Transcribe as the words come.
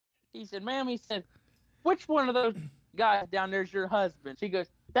He said, ma'am, he said, which one of those guys down there is your husband? She goes,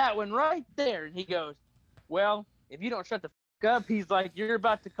 that one right there. And he goes, well, if you don't shut the f up, he's like, you're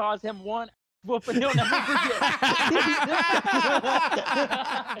about to cause him one whooping he'll never forget.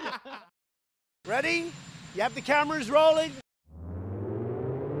 Ready? You have the cameras rolling?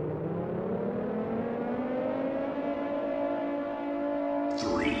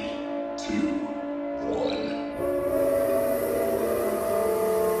 Three, two, one.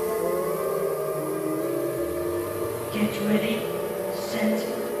 Get ready, set,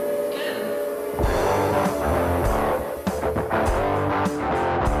 go.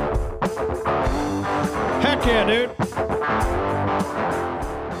 Heck yeah, dude.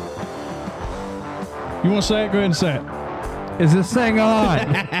 You want to say it? Go ahead and say it. Is this thing on?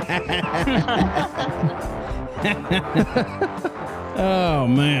 Oh,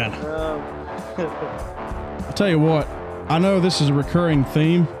 man. I'll tell you what. I know this is a recurring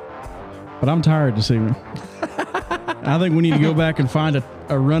theme, but I'm tired this evening. I think we need to go back and find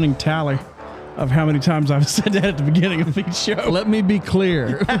a running tally of how many times I've said that at the beginning of each show. Let me be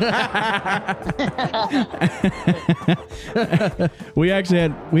clear. We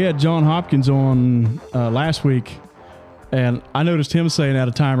had John Hopkins on last week, and I noticed him saying that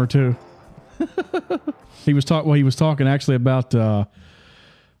a time or two. He was talking actually about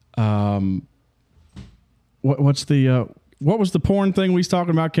what was the porn thing we was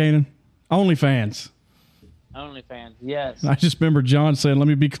talking about, Kanan? OnlyFans. OnlyFans, yes. I just remember John saying, "Let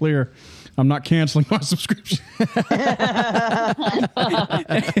me be clear, I'm not canceling my subscription."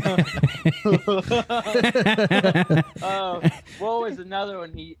 What was another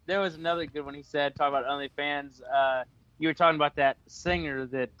one? There was another good one he said, talking about OnlyFans. You were talking about that singer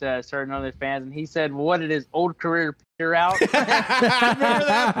that started OnlyFans, and he said, well, what it is, old career picture out.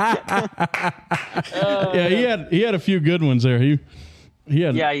 Yeah, he had a few good ones there. He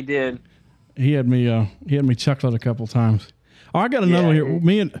did. He had me chuckling a couple times. Oh, I got another one here.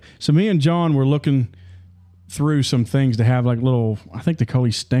 Me and John were looking through some things to have like little, I think they call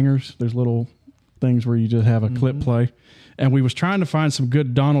these stingers. There's little things where you just have a clip play. And we was trying to find some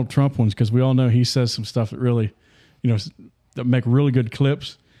good Donald Trump ones because we all know he says some stuff that really, that make really good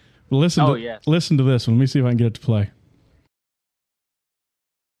clips. But listen to this one. Let me see if I can get it to play.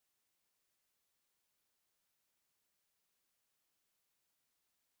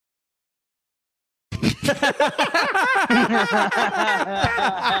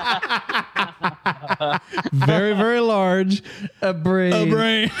 Very, very large. A brain. A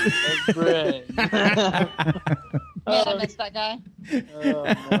brain. Man, I missed that guy.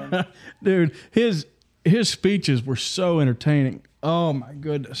 Dude, his speeches were so entertaining. Oh my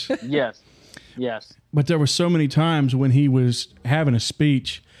goodness. Yes. But there were so many times when he was having a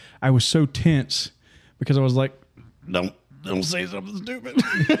speech, I was so tense because I was like, don't say something stupid.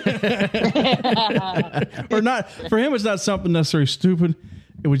 Or not. For him, it's not something necessarily stupid.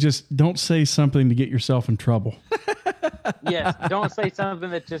 It was just, don't say something to get yourself in trouble. Yes. Don't say something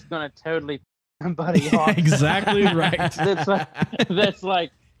that's just going to totally f somebody off. Exactly right. That's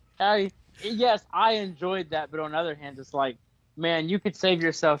like, yes, I enjoyed that. But on the other hand, it's like, man, you could save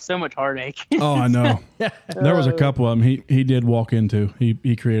yourself so much heartache. Oh, I know. There was a couple of them he did walk into.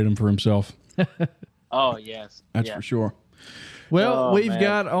 He created them for himself. Oh, yes. That's for sure. Well, we've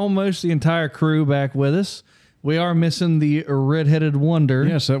got almost the entire crew back with us. We are missing the redheaded wonder.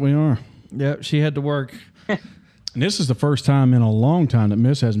 Yes, that we are. Yep, she had to work. And this is the first time in a long time that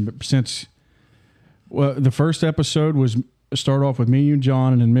Miss hasn't been, since the first episode was start off with me, you, and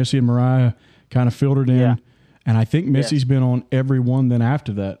John, and then Missy and Mariah kind of filtered in. Yeah. And I think Missy's been on every one then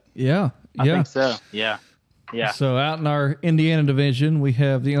after that. Yeah. I think so. Yeah. So out in our Indiana division, we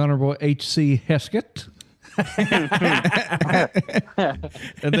have the Honorable H.C. Heskett.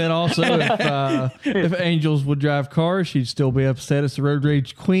 And then also, if Angels would drive cars, she'd still be upset. It's the road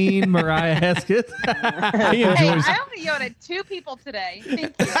rage queen, Mariah Heskett. He enjoys. I only yelled at 2 people today.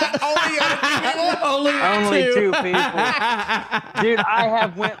 Thank you. Only two people. Dude, I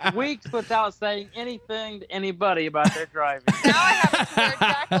have went weeks without saying anything to anybody about their driving. Now I have to hear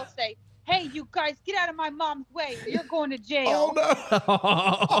Jackal say, hey, you guys, get out of my mom's way or you're going to jail.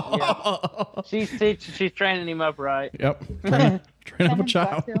 Oh, no. She's training him up right. Yep. Train up a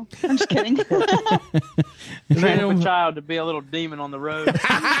child. I'm just kidding. Train up a child to be a little demon on the road.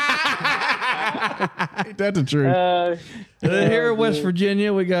 That's the truth. Here in West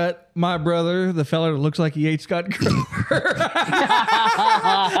Virginia, we got my brother, the fella that looks like he ate Scott Kroger.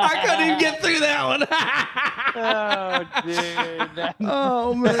 I couldn't even get through that one. Oh, dude.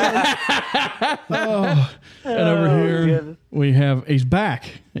 Oh, man. And over here, we have, he's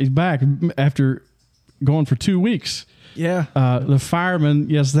back. He's back after going for 2 weeks. Yeah. The fireman,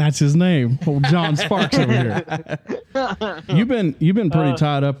 yes, that's his name. Old John Sparks over here. You've been pretty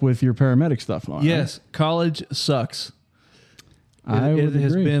tied up with your paramedic stuff, Lauren. Yes. College sucks. I It would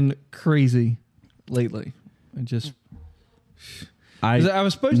has agree. been crazy lately. It just. I 'Cause I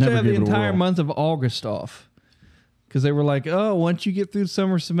was supposed to never have the gave it a entire whirl. month of August off. Because they were like, oh, once you get through the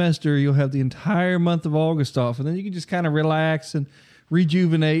summer semester, you'll have the entire month of August off. And then you can just kind of relax and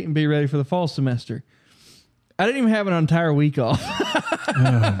rejuvenate and be ready for the fall semester. I didn't even have an entire week off.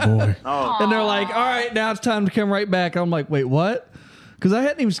 Oh boy. Oh, And they're like, all right, now it's time to come right back. I'm like, wait, what? Because I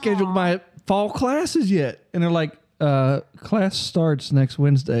hadn't even scheduled my fall classes yet. And they're like, class starts next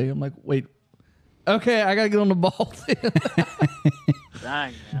Wednesday. I'm like, wait, okay, I got to get on the ball then.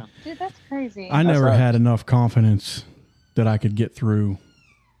 dang, man. Dude, that's crazy. I never right. had enough confidence that I could get through.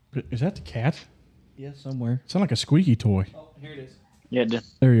 Is that the cat? Yeah, somewhere. Sound like a squeaky toy. Oh, here it is. Yeah, dude.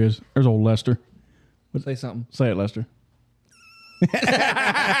 There he is. There's old Lester. Say something. Say it, Lester.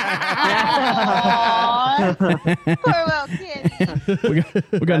 Aw. Poor little kid.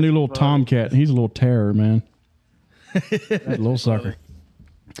 We got a new little tomcat. He's a little terror, man. That little sucker.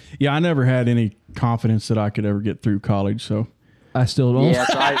 Yeah, I never had any confidence that I could ever get through college. So I still don't. Yeah,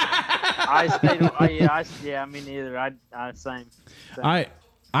 so I stayed. Yeah, me neither. I same. I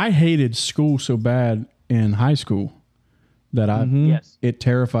hated school so bad in high school that Yes. it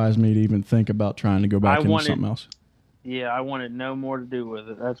terrifies me to even think about trying to go back I into wanted- something else. Yeah, I wanted no more to do with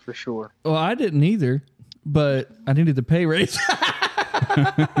it. That's for sure. Well, I didn't either, but I needed the pay raise. Yeah,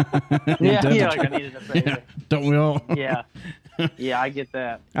 like I needed to pay. Don't we all? Yeah, yeah, I get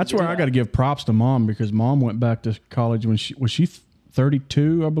that. That's where I got to give props to Mom, because Mom went back to college when she was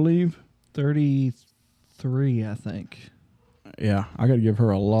 32, I believe. 33, I think. Yeah, I got to give her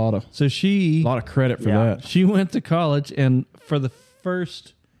a lot of So she credit for Yeah. that. she went to college, and for the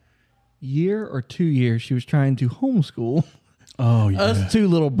first year or 2 years, she was trying to homeschool Oh yeah, us two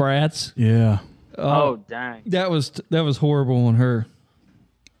little brats. yeah, Oh, dang. That was horrible on her.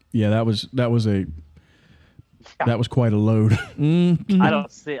 yeah. That was quite a load. I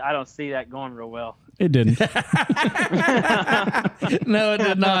don't see that going real well. It didn't. No, it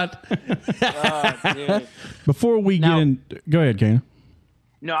did not. Oh, dude. Before we Now- get in, go ahead, Kana.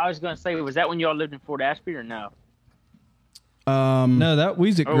 No, I was gonna say, was that when y'all lived in Fort Ashby or no? No, that we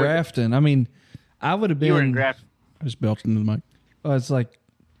was at Oh, wait. Grafton. I mean, I would have been. You were in Grafton. I just belched into the mic. It's like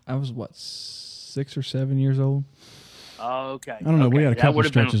I was what 6 or 7 years old. Oh, okay. I don't know. We had a couple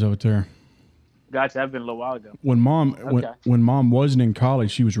stretches of it there. Gotcha. That'd been a little while ago. When Mom Okay. when Mom wasn't in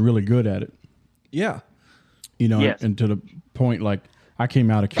college, she was really good at it. Yeah. You know, Yes. and to the point, like, I came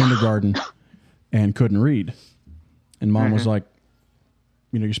out of kindergarten and couldn't read. And Mom was like,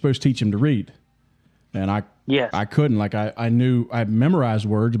 you know, you're supposed to teach him to read. And Yes. I couldn't. Like, I knew, I memorized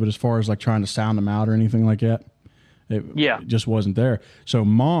words, but as far as like trying to sound them out or anything like that, it just wasn't there. So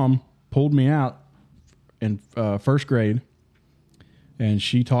Mom pulled me out in first grade, and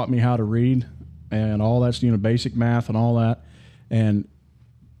she taught me how to read and all that's, you know, basic math and all that. And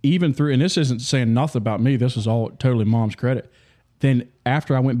even through, and this isn't saying nothing about me, this is all totally Mom's credit. Then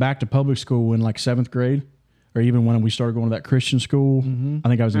after I went back to public school in like 7th grade, or even when we started going to that Christian school, I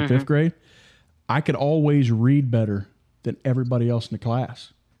think I was in 5th grade, I could always read better than everybody else in the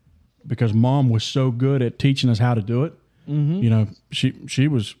class because Mom was so good at teaching us how to do it. You know, she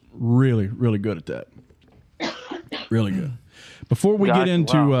was really, really good at that. Really good. Before we get Gotcha,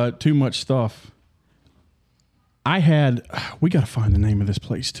 into wow. too much stuff, we got to find the name of this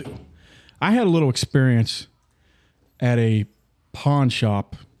place too. I had a little experience at a pawn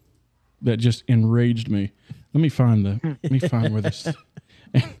shop that just enraged me. Let me find where this.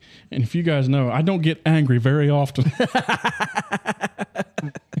 And if you guys know, I don't get angry very often.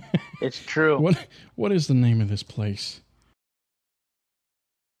 It's true. What is the name of this place?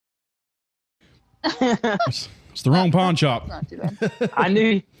 It's the wrong pawn shop. Not too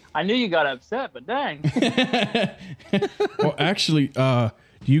bad. I knew you got upset, but dang. Well, actually, do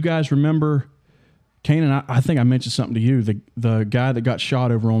you guys remember, Kanan? I think I mentioned something to you. The guy that got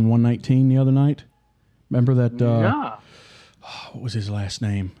shot over on 119 the other night. Remember that? Nah. What was his last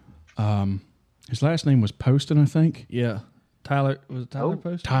name? His last name was Poston, I think. Yeah. Tyler Oh.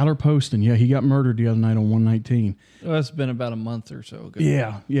 Post? Tyler Poston. Yeah, he got murdered the other night on 119. Well, it's been about a month or so ago.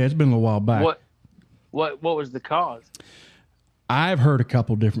 Yeah, it's been a little while back. What was the cause? I've heard a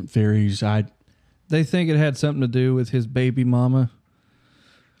couple different theories. They think it had something to do with his baby mama.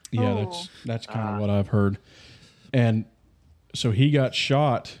 Yeah, that's kind of what I've heard. And so he got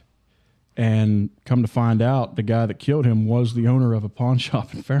shot, and come to find out, the guy that killed him was the owner of a pawn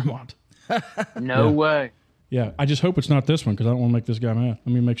shop in Fairmont. No way. Yeah, I just hope it's not this one because I don't want to make this guy mad.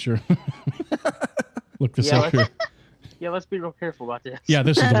 Let me make sure. Look this Yeah, up here. Yeah, let's be real careful about this. Yeah,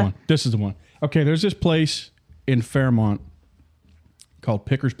 this is the one. This is the one. Okay, there's this place in Fairmont called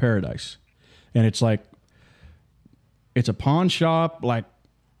Picker's Paradise. And it's like, it's a pawn shop, like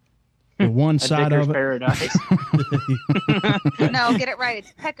the one side Dicker's of it. Paradise. No, get it right.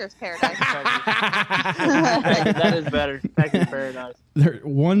 It's Pecker's Paradise. That is better. Pecker's Paradise.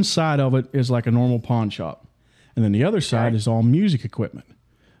 One side of it is like a normal pawn shop. And then the other side is all music equipment.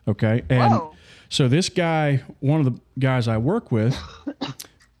 Okay. And Whoa. so this guy, one of the guys I work with,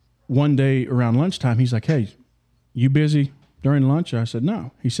 one day around lunchtime, he's like, hey, you busy during lunch? I said,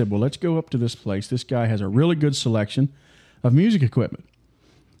 no. He said, well, let's go up to this place. This guy has a really good selection of music equipment.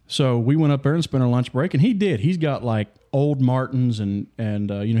 So we went up there and spent our lunch break, and he did. He's got like old Martins and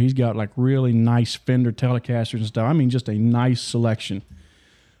he's got like really nice Fender Telecasters and stuff. I mean, just a nice selection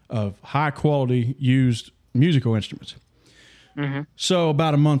of high quality used musical instruments. Mm-hmm. So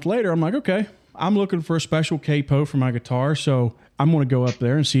about a month later, I'm like, okay, I'm looking for a special capo for my guitar, so I'm going to go up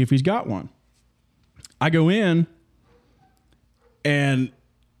there and see if he's got one. I go in, and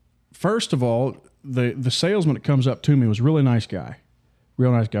first of all, the salesman that comes up to me was a really nice guy.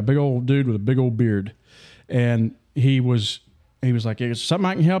 Real nice guy, big old dude with a big old beard. And he was like, is something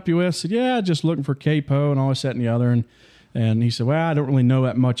I can help you with? I said, yeah, just looking for capo and all this, that, and the other. And he said, well, I don't really know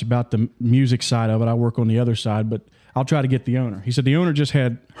that much about the music side of it. I work on the other side, but I'll try to get the owner. He said the owner just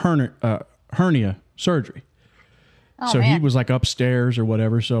had hernia surgery. Oh, So man. he was like upstairs or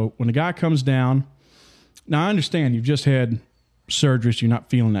whatever. So when the guy comes down, now I understand you've just had surgery, so you're not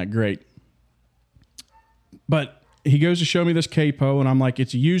feeling that great. But he goes to show me this capo, and I'm like,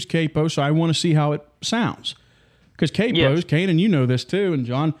 it's a used capo, so I want to see how it sounds. Because capos, Yes. Kanan, you know this too, and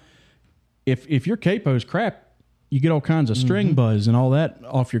John, if your capo's crap, you get all kinds of string buzz and all that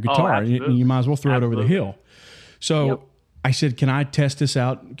off your guitar. And absolutely. you might as well throw it over the Absolutely. hill. So Yep. I said, can I test this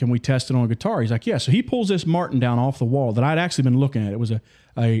out? Can we test it on a guitar? He's like, yeah. So he pulls this Martin down off the wall that I'd actually been looking at. It was a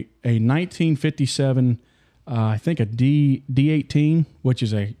 1957, I think a D18, which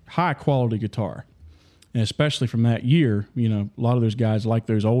is a high quality guitar. And especially from that year, a lot of those guys like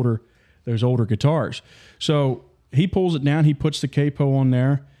those older guitars. So he pulls it down. He puts the capo on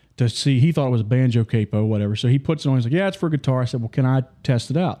there to see. He thought it was a banjo capo, whatever. So he puts it on. He's like, yeah, it's for a guitar. I said, well, can I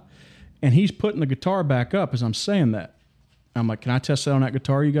test it out? And he's putting the guitar back up as I'm saying that. I'm like, can I test that on that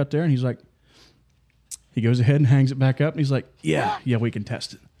guitar you got there? And he's like, he goes ahead and hangs it back up. And he's like, yeah, we can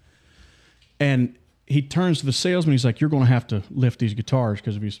test it. And he turns to the salesman. He's like, you're going to have to lift these guitars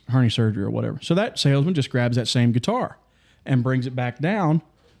because of his hernia surgery or whatever. So that salesman just grabs that same guitar and brings it back down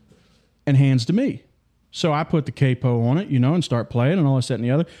and hands to me. So I put the capo on it, and start playing and all this, that, and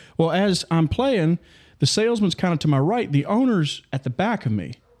the other. Well, as I'm playing, the salesman's kind of to my right. The owner's at the back of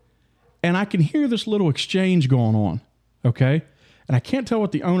me. And I can hear this little exchange going on, okay? And I can't tell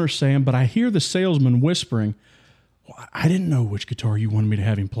what the owner's saying, but I hear the salesman whispering, well, I didn't know which guitar you wanted me to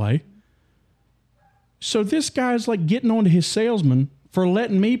have him play. So this guy's like getting on to his salesman for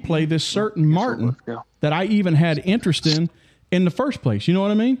letting me play this certain Martin that I even had interest in the first place. You know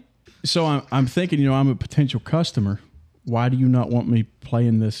what I mean? So I'm thinking, I'm a potential customer. Why do you not want me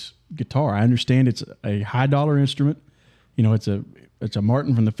playing this guitar? I understand it's a high dollar instrument. It's a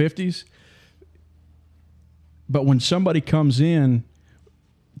Martin from the 50s. But when somebody comes in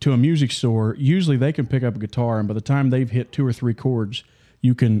to a music store, usually they can pick up a guitar, and by the time they've hit 2 or 3 chords,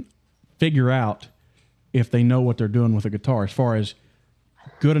 you can figure out if they know what they're doing with a guitar as far as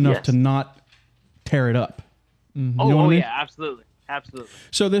good enough Yes. to not tear it up. Oh, know what I mean? yeah, absolutely. Absolutely.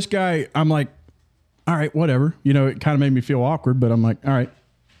 So this guy, I'm like, all right, whatever. It kind of made me feel awkward, but I'm like, all right.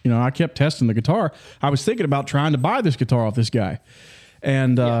 I kept testing the guitar. I was thinking about trying to buy this guitar off this guy.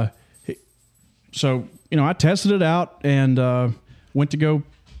 And so, I tested it out and went to go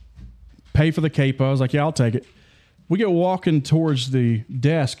pay for the capo. I was like, yeah, I'll take it. We go walking towards the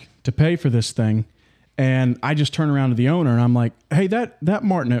desk to pay for this thing. And I just turn around to the owner and I'm like, hey, that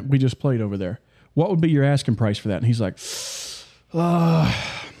Martin that we just played over there, what would be your asking price for that? And he's like, like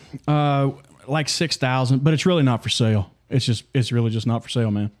 $6,000, but it's really not for sale. It's really just not for sale,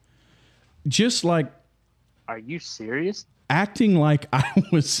 man. Just like Are you serious? acting like I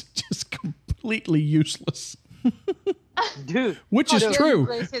was just completely useless, Dude. which is dare you true,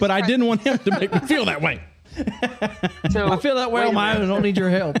 grace his but I didn't want him to make me feel that way. So, I feel that way wait on a my own. I minute. don't need your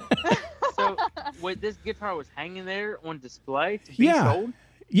help. So, wait, this guitar was hanging there on display to be Yeah. sold?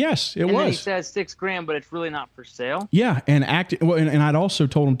 Yes, it And then he was. says $6,000, but it's really not for sale. Yeah, and and I'd also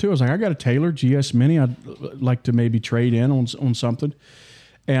told him too. I was like, I got a Taylor GS Mini. I'd like to maybe trade in on something.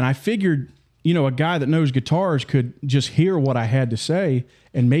 And I figured you know, a guy that knows guitars could just hear what I had to say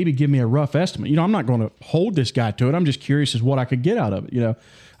and maybe give me a rough estimate. You know, I'm not going to hold this guy to it. I'm just curious as what I could get out of it. You know, I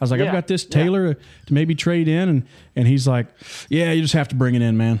was like, I've got this Taylor to maybe trade in. And he's like, yeah, you just have to bring it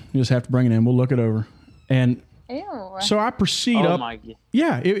in, man. You just have to bring it in. We'll look it over. And Ew. so I proceed up. My God.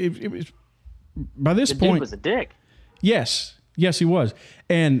 Yeah. It was by this The point. dude was a dick. Yes. Yes, he was.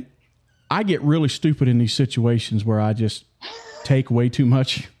 And I get really stupid in these situations where I just take way too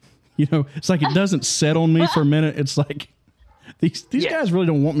much. You know, it's like it doesn't set on me for a minute. It's like these guys really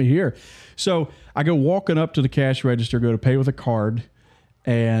don't want me here. So I go walking up to the cash register, go to pay with a card,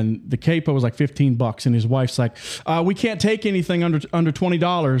 and the capo was like $15, and his wife's like, "We can't take anything under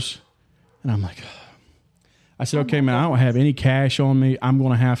 $20." And I'm like, I said, "Okay, man, I don't have any cash on me. I'm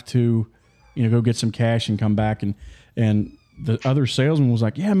going to have to, you know, go get some cash and come back." And the other salesman was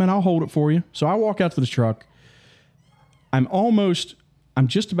like, "Yeah, man, I'll hold it for you." So I walk out to the truck. I'm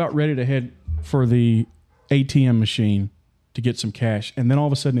just about ready to head for the ATM machine to get some cash. And then all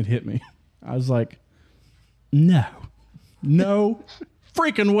of a sudden it hit me. I was like, no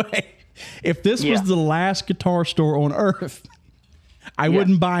freaking way. If this was the last guitar store on earth, I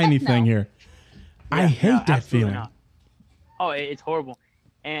wouldn't buy anything here. I hate that feeling. Not. Oh, it's horrible.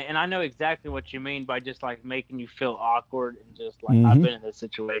 And I know exactly what you mean by just like making you feel awkward and just like, I've been in this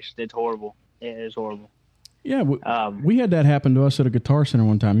situation. It's horrible. It is horrible. Yeah, we had that happen to us at a Guitar Center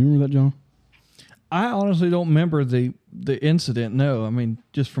one time. You remember that, John? I honestly don't remember the incident. No, I mean,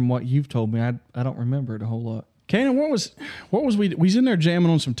 just from what you've told me, I don't remember it a whole lot. Kanan, what was we was in there jamming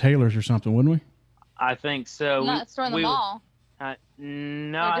on some Taylors or something, wasn't we? I think so. Not store in the mall.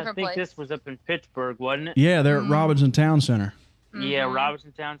 No, I think place. this was up in Pittsburgh, wasn't it? Yeah, they're at Robinson Town Center. Yeah,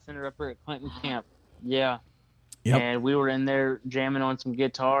 Robinson Town Center up there at Clinton Camp. Yeah. Yep. And we were in there jamming on some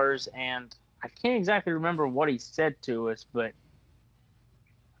guitars, and I can't exactly remember what he said to us, but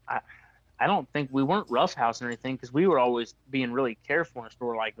I don't think we weren't roughhousing or anything because we were always being really careful in a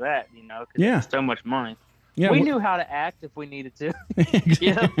store like that, you know, because there's so much money. Yeah, we knew how to act if we needed to.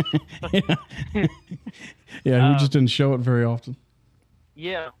 Yeah, we just didn't show it very often.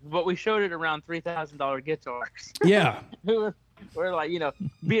 Yeah, but we showed it around $3,000 guitars. Yeah. We're like, you know,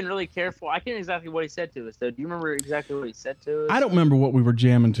 being really careful. I can't exactly what he said to us, though. Do you remember exactly what he said to us? I don't remember what we were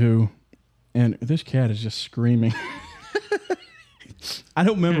jamming to, and this cat is just screaming. I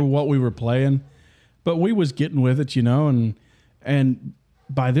don't remember what we were playing, but we was getting with it, you know, and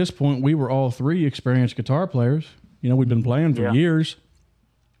by this point, we were all three experienced guitar players. You know, we'd been playing for years.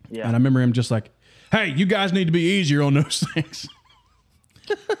 Yeah. And I remember him just like, hey, you guys need to be easier on those things.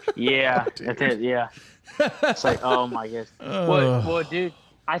 Yeah, that's it, yeah. It's like, oh my goodness. Well, dude,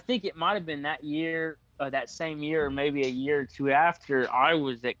 I think it might have been that year, that same year, or maybe a year or two after, I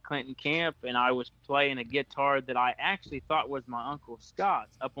was at Clinton Camp and I was playing a guitar that I actually thought was my Uncle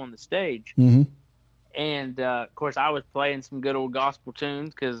Scott's up on the stage. Mm-hmm. And, of course, I was playing some good old gospel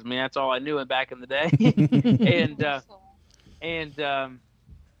tunes because, I mean, that's all I knew back in the day.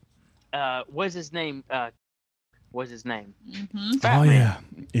 What's his name? Mm-hmm. Oh, yeah.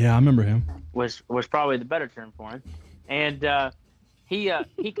 Yeah, I remember him. Was probably the better term for him. And he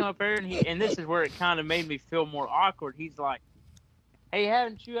come up there, and this is where it kind of made me feel more awkward. He's like, hey,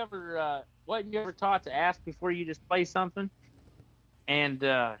 wasn't you ever taught to ask before you just play something? And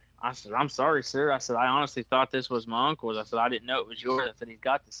I said, I'm sorry, sir. I said, I honestly thought this was my uncle's. I said, I didn't know it was yours. I said, he's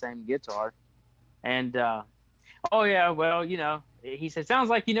got the same guitar. And, oh, yeah, well, you know, he said, sounds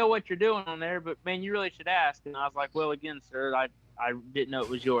like you know what you're doing on there, but, man, you really should ask. And I was like, well, again, sir, I didn't know it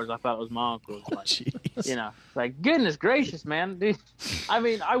was yours. I thought it was my uncle's. Like, you know, like, goodness gracious, man. Dude, I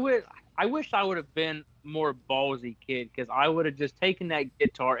mean, I wish I would have been more ballsy kid because I would have just taken that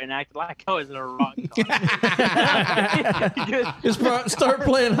guitar and acted like I was in a rock concert. Just start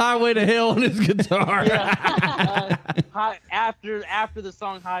playing Highway to Hell on his guitar. Yeah. After the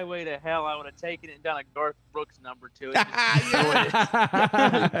song Highway to Hell, I would have taken it and done a Garth Brooks number to it.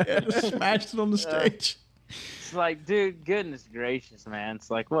 Just smashed it on the stage. It's like, dude, goodness gracious, man. It's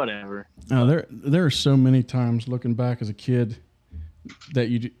like, whatever. No, there are so many times looking back as a kid that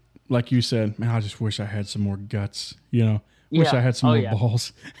you, like you said, man, I just wish I had some more guts, you know. Wish I had some more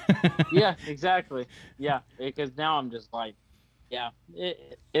balls. Yeah, exactly. Yeah, because now I'm just like, yeah,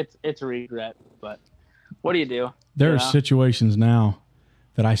 it's a regret. But what do you do? There are situations now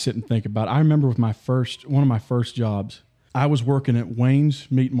that I sit and think about. I remember with one of my first jobs, I was working at Wayne's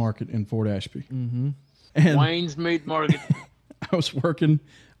Meat Market in Fort Ashby. Mm-hmm. And Wayne's Meat Market. I was working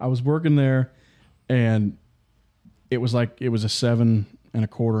there, and it was a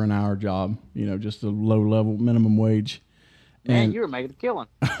 7.25 an hour job, you know, just a low level minimum wage. Man, and, you were making a killing.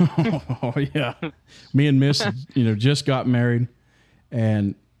 Oh yeah. Me and Miss, you know, just got married,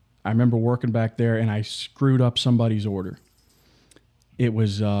 and I remember working back there and I screwed up somebody's order. It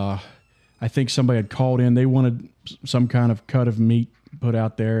was, I think somebody had called in. They wanted some kind of cut of meat put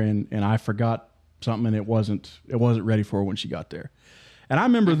out there, and I forgot something, and it wasn't ready for her when she got there. And I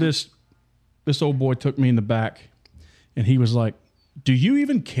remember this old boy took me in the back, and he was like, "Do you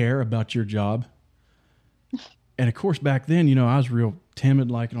even care about your job?" And of course, back then, you know, I was real timid,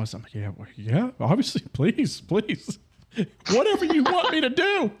 like, and I was like, yeah, obviously, please, whatever you want me to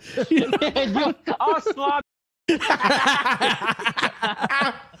do. You know? I'll slob.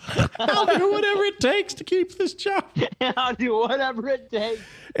 I'll do whatever it takes to keep this job. I'll do whatever it takes.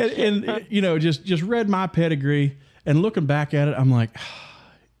 And you know, just read my pedigree, and looking back at it, I'm like,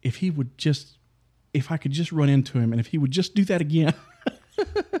 if I could just run into him, and if he would just do that again.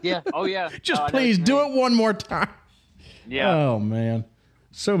 Yeah. Oh, yeah. Just please do it one more time. Yeah. Oh, man.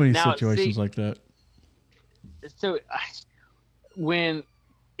 So many Now, situations see, like that. So when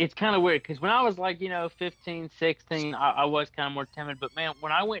it's kind of weird, because when I was like, you know, 15, 16, I was kind of more timid. But, man,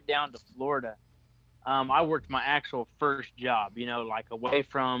 when I went down to Florida, I worked my actual first job, you know, like away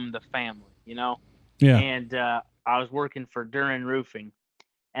from the family, you know. Yeah. And I was working for Duran Roofing.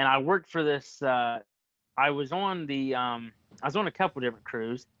 And I worked for this I was on a couple different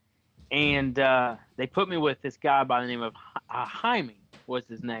crews, and they put me with this guy by the name of Jaime was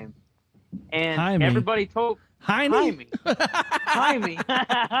his name, and Jaime. Everybody told Jaime. Jaime.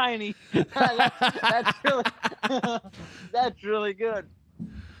 That's really good.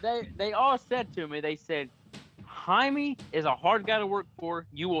 They all said to me, they said, Jaime is a hard guy to work for.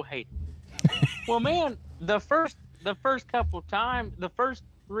 You will hate him. Well, man, the first couple times, the first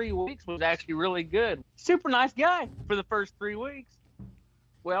 3 weeks was actually really good. Super nice guy for the first 3 weeks.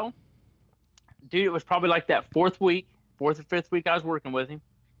 Well, dude, it was probably like that fourth or fifth week I was working with him.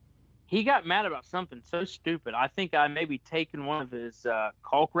 He got mad about something so stupid. I think I maybe taken one of his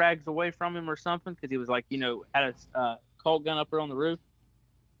caulk rags away from him or something, because he was like, you know, had a caulk gun up there on the roof.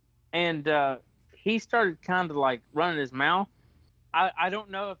 And he started kind of like running his mouth. I don't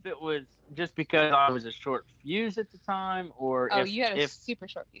know if it was just because I was a short fuse at the time, or You had a super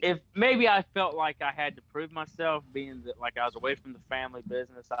short fuse. if maybe I felt like I had to prove myself, being that like I was away from the family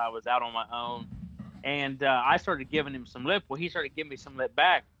business, I was out on my own, and I started giving him some lip. Well, he started giving me some lip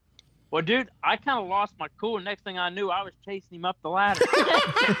back. Well, dude, I kind of lost my cool. And next thing I knew, I was chasing him up the ladder.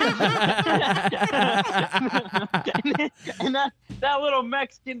 And that little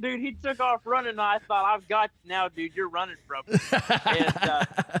Mexican dude, he took off running. And I thought, I've got you now, dude. You're running from me. And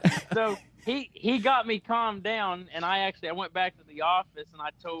so he got me calmed down. And I went back to the office, and I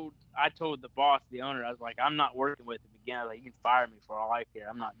told the boss, the owner, I was like, I'm not working with him again. I was like, you can fire me for all I care.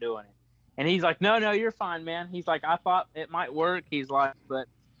 I'm not doing it. And he's like, no, you're fine, man. He's like, I thought it might work. He's like, but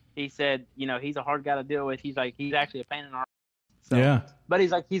he said, you know, he's a hard guy to deal with. He's like, he's actually a pain in our ass. So, Yeah. But he's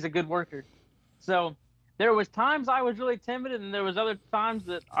like, he's a good worker. So there was times I was really timid, and there was other times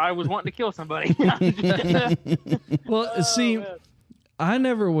that I was wanting to kill somebody. Well, see, man. I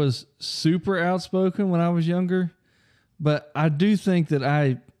never was super outspoken when I was younger, but I do think that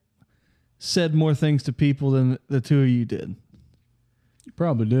I said more things to people than the two of you did. You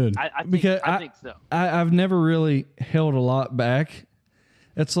probably did. I think so. I've never really held a lot back.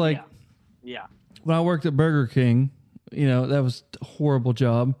 It's like Yeah. when I worked at Burger King, you know, that was a horrible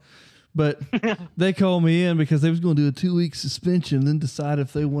job. But they called me in because they was going to do a 2-week suspension and then decide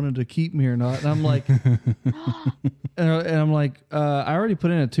if they wanted to keep me or not. And I'm like, I already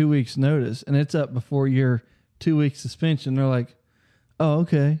put in a 2 weeks notice and it's up before your 2-week suspension. They're like, oh,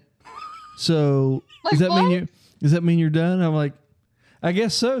 okay. So Like, does that mean you're done? I'm like, I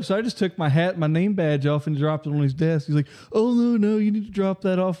guess so. So I just took my hat, my name badge off and dropped it on his desk. He's like, oh, no, you need to drop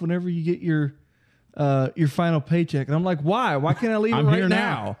that off whenever you get your final paycheck. And I'm like, why? Why can't I leave it right here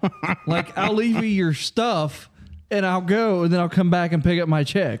now? Like, I'll leave you your stuff and I'll go and then I'll come back and pick up my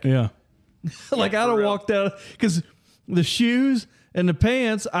check. Yeah. Like, I'd have walked out because the shoes and the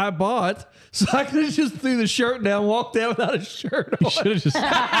pants I bought, so I could have just threw the shirt down, walked out without a shirt You on. should have just,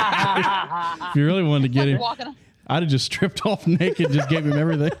 if you really wanted to get him, Walking. I'd have just stripped off naked, just gave him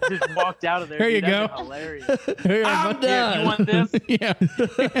everything. Just walked out of there. Here you Dude, that'd go. been hilarious. Here, I'm bud. done. You want this? Yeah.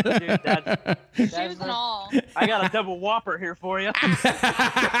 Dude, that's Shoes and all. I got a double Whopper here for you.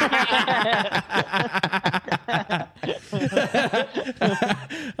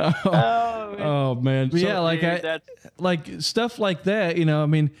 Oh man. But yeah, like dude, like stuff like that, you know, I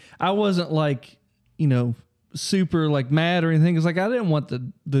mean, I wasn't like, you know, super like mad or anything. It's like I didn't want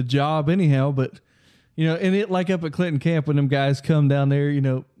the job anyhow, but you know, and it like up at Clinton Camp when them guys come down there, you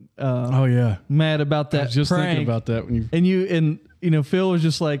know, Oh yeah. mad about that I was just prank. thinking about that when you. And you know, Phil was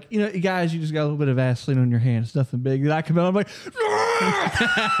just like, you know, guys, you just got a little bit of Vaseline on your hand. It's nothing big. And I come out, I'm like,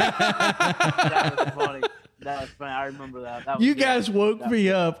 That was funny. That was funny. I remember that. That was You good. guys woke me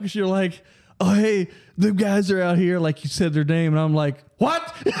up because you're like, oh, hey, the guys are out here. Like you said their name. And I'm like,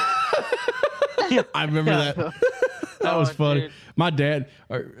 what? I remember that. That was funny. Dude. My dad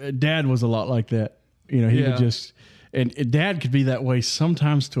was a lot like that. You know, he would Yeah. just, and dad could be that way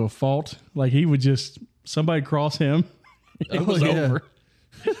sometimes to a fault. Like he would just, somebody cross him. It was yeah. over.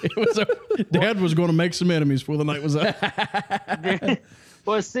 It was over. Dad was going to make some enemies before the night was up.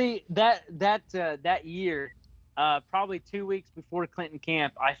 Well, see that year, probably 2 weeks before Clinton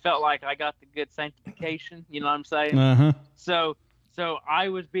camp, I felt like I got the good sanctification. You know what I'm saying? Uh-huh. So I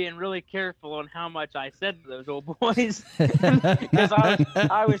was being really careful on how much I said to those old boys because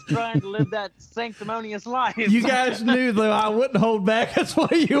I was trying to live that sanctimonious life. You guys knew though I wouldn't hold back. That's why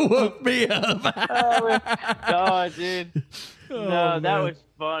you woke me up. Oh, dude. No, that man. was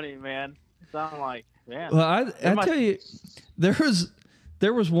funny, man. So I'm like, man. Well, I tell you, there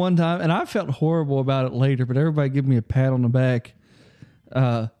was one time, and I felt horrible about it later, but everybody give me a pat on the back.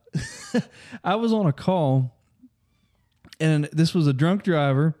 I was on a call, and this was a drunk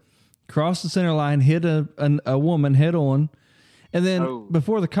driver, crossed the center line, hit a woman head on, and then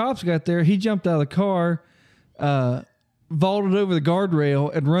before the cops got there, he jumped out of the car, vaulted over the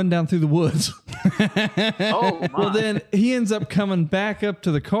guardrail, and run down through the woods. Oh, my. Well, then he ends up coming back up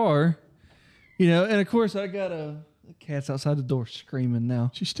to the car, you know, and of course I got the cat's outside the door screaming now.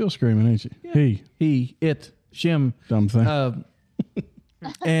 She's still screaming, ain't she? It, Shim. Dumb thing.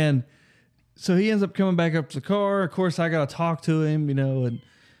 And so he ends up coming back up to the car. Of course, I got to talk to him, you know, and,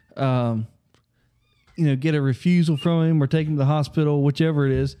 you know, get a refusal from him or take him to the hospital, whichever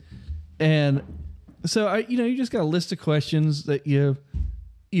it is. And so, you just got a list of questions that you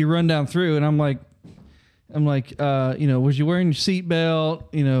run down through. And I'm like, you know, was you wearing your seatbelt?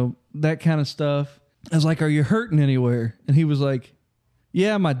 You know, that kind of stuff. I was like, are you hurting anywhere? And he was like,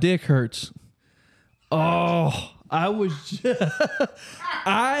 yeah, my dick hurts. Oh, I was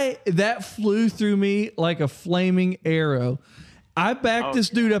that flew through me like a flaming arrow. I backed this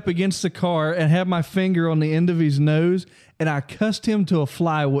dude up against the car and had my finger on the end of his nose, and I cussed him till a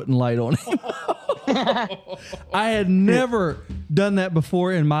fly wouldn't light on him. I had never done that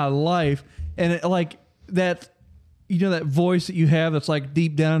before in my life. And it, like that, you know, that voice that you have that's like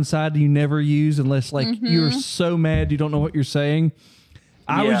deep down inside that you never use unless like you're so mad you don't know what you're saying.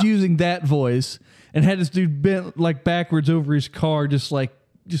 I was using that voice and had this dude bent like backwards over his car, just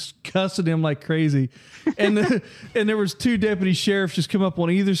cussing him like crazy. And and there was 2 deputy sheriffs just come up on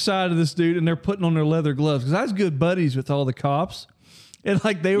either side of this dude, and they're putting on their leather gloves because I was good buddies with all the cops, and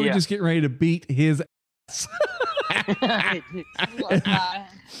like they were just getting ready to beat his ass. Love that.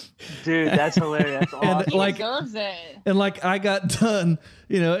 Dude, that's hilarious. That's awesome. He Like- deserves it. And like I got done,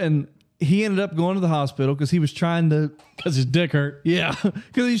 you know, and he ended up going to the hospital because he was trying to, Because his dick hurt. yeah,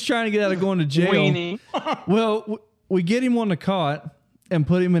 because he's trying to get out of going to jail. Weenie. Well, we get him on the cot and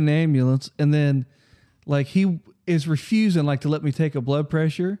put him in the ambulance, and then like he is refusing like to let me take a blood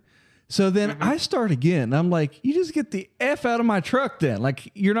pressure. So then I start again. I'm like, you just get the F out of my truck then. Like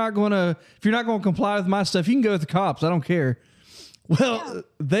if you're not going to comply with my stuff, you can go with the cops. I don't care. Well,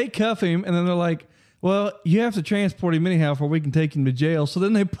 they cuff him, and then they're like, well, you have to transport him anyhow before we can take him to jail. So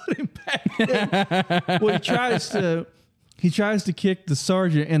then they put him back in. Well, he tries to kick the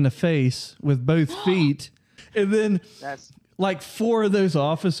sergeant in the face with both feet. And then That's like 4 of those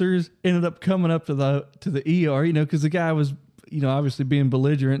officers ended up coming up to the ER, you know, because the guy was, you know, obviously being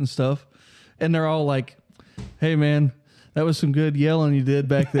belligerent and stuff. And they're all like, hey, man, that was some good yelling you did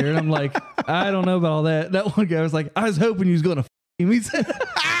back there. And I'm like, I don't know about all that. That one guy was like, I was hoping you was going to him. He said,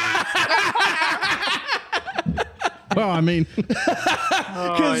 Well, I mean,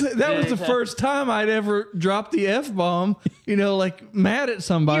 because that was the first time I'd ever dropped the F-bomb, you know, like mad at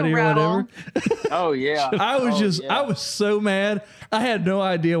somebody You or rebel. whatever. oh yeah. I was I I was so mad. I had no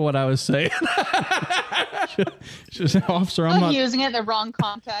idea what I was saying. just officer, I'm I'm not. using it in the wrong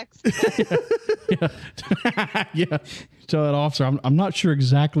context. Yeah. Tell that officer, I'm not sure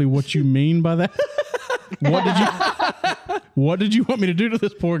exactly what you mean by that. What did you want me to do to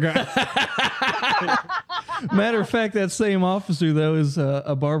this poor guy? Matter of fact, that same officer though is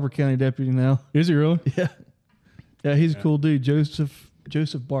a Barber County deputy now. Is he really? Yeah, he's a cool dude, Joseph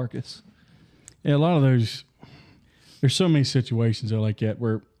Barkus. Yeah, a lot of those. There's so many situations that are like that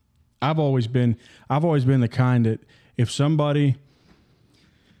where I've always been the kind that if somebody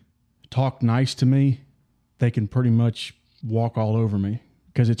talked nice to me, they can pretty much walk all over me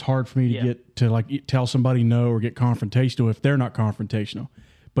because it's hard for me to get to like tell somebody no or get confrontational if they're not confrontational.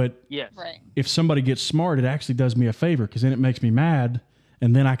 But Yes. Right. if somebody gets smart, it actually does me a favor because then it makes me mad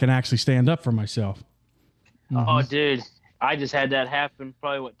and then I can actually stand up for myself. Oh, dude. I just had that happen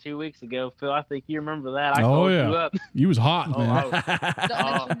probably 2 weeks ago, Phil. I think you remember that. I Oh, called yeah. you up. You was hot, Oh, man.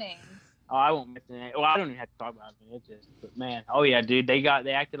 Don't mention names. I won't mention it. Well, I don't even have to talk about it. It just, but man, oh yeah, dude, they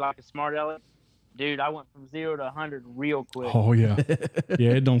acted like a smart aleck. Dude, I went from 0 to 100 real quick. Oh, yeah.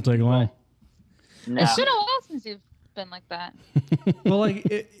 Yeah, it don't take long. Nah. It's been a while since you've been like that. Well,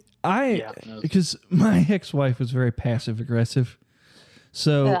 like Yeah. because my ex-wife was very passive aggressive,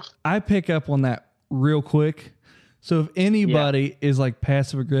 so Ugh. I pick up on that real quick. So if anybody is like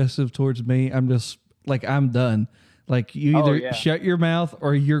passive aggressive towards me, I'm just like, I'm done. Like, you Oh, either yeah. shut your mouth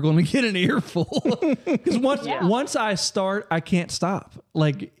or you're going to get an earful. Because Yeah. once I start, I can't stop.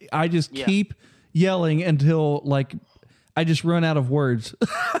 Like, I just Yeah. keep yelling until like I just run out of words. So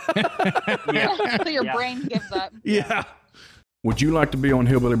your Yeah. brain gives up. Yeah. Would you like to be on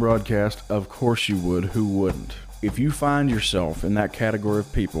Hillbilly Broadcast? Of course you would. Who wouldn't? If you find yourself in that category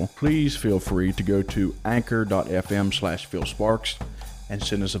of people, please feel free to go to anchor.fm/Phil Sparks and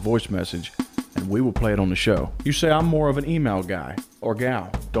send us a voice message, and we will play it on the show. You say, I'm more of an email guy or gal.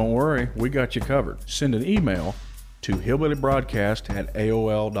 Don't worry, we got you covered. Send an email to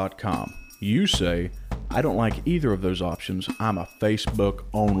hillbillybroadcast@aol.com. You say, I don't like either of those options. I'm a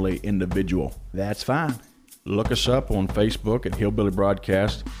Facebook-only individual. That's fine. Look us up on Facebook at Hillbilly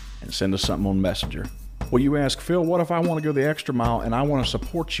Broadcast and send us something on Messenger. Well, you ask, Phil, what if I want to go the extra mile and I want to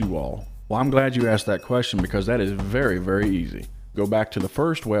support you all? Well, I'm glad you asked that question because that is very, very easy. Go back to the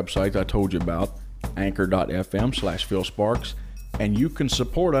first website I told you about, anchor.fm/Phil Sparks, and you can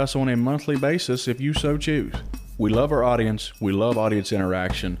support us on a monthly basis if you so choose. We love our audience, we love audience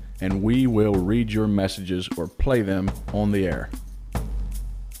interaction, and we will read your messages or play them on the air.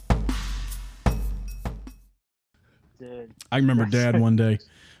 Dude. I remember Dad one day,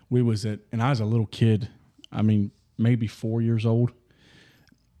 and I was a little kid. I mean, maybe 4 years old.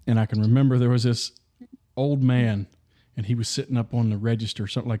 And I can remember there was this old man, and he was sitting up on the register,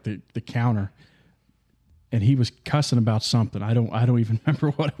 something like the counter, and he was cussing about something. I don't even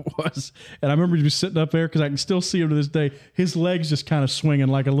remember what it was. And I remember he was sitting up there because I can still see him to this day. His legs just kind of swinging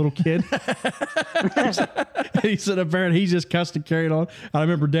like a little kid. And he said, apparently he just cussed and carried on. And I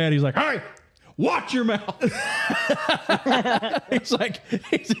remember Dad, he's like, hey, watch your mouth. He's like,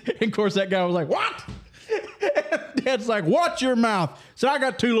 and of course that guy was like, what? And Dad's like, watch your mouth. So I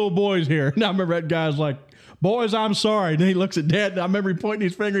got 2 little boys here. And I remember that guy's like, boys, I'm sorry. And then he looks at Dad, and I remember he pointing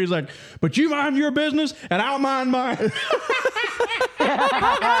his finger. He's like, but you mind your business, and I'll mind mine.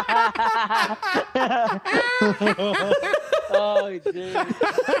 Oh, dude.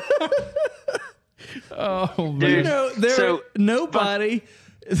 Oh, man. Dude. You know,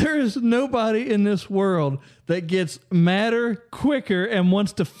 there is nobody in this world that gets madder quicker and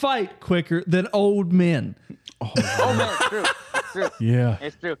wants to fight quicker than old men. Oh man, it's true. It's true. Yeah.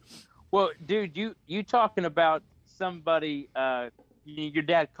 It's true. Well, dude, you talking about somebody, your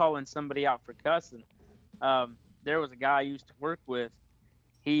dad calling somebody out for cussing. There was a guy I used to work with.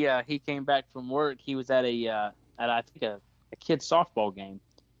 He came back from work. He was at I think a kid's softball game,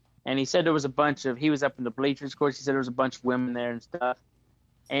 and he said there was he was up in the bleachers. Of course, he said there was a bunch of women there and stuff.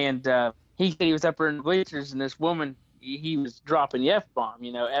 And he said he was up there in the bleachers, and this woman, he was dropping the F-bomb,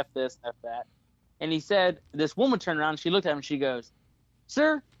 F this, F that. And he said, this woman turned around, and she looked at him, and she goes,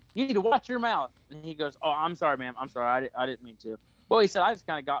 sir, you need to watch your mouth. And he goes, oh, I'm sorry, ma'am. I'm sorry. I didn't mean to. Well, he said, I just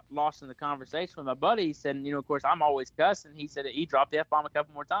kind of got lost in the conversation with my buddy. He said, and, of course, I'm always cussing. He said he dropped the F-bomb a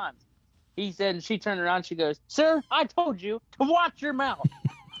couple more times. He said, and she turned around, and she goes, sir, I told you to watch your mouth.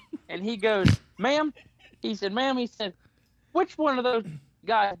 And he goes, ma'am. He said, ma'am. He said, which one of those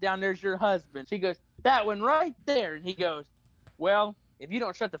guys down there's your husband? She goes, that one right there. And he goes, well, if you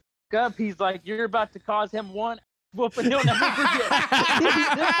don't shut the up, he's like, you're about to cause him one whooping he'll never forget.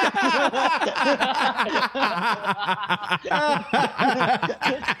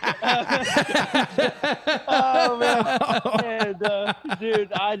 Oh man, and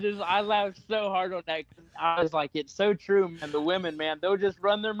dude, I laughed so hard on that. I was like, it's so true, man. The women, man, they'll just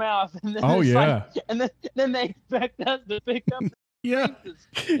run their mouth, and then Oh, it's yeah. like, and then they expect us to pick up. Yeah.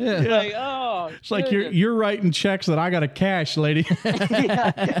 Yeah. Like, oh, It's like goodness. you're writing checks that I got to cash, lady.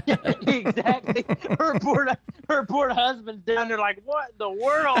 Yeah, exactly. Her poor husband's down there like, what in the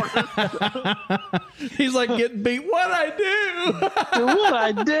world? He's like getting beat. What I do? What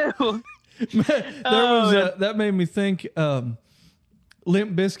I do? That made me think. Limp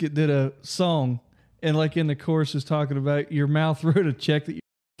Bizkit did a song, and like in the chorus is talking about your mouth wrote a check that you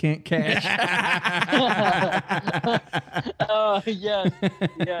can't cash. Oh yes.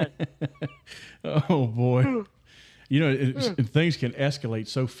 Oh boy. Things can escalate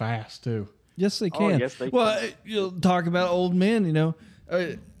so fast too. Yes, they can. yes, they well, you'll talk about old men.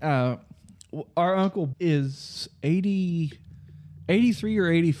 our uncle is 83 or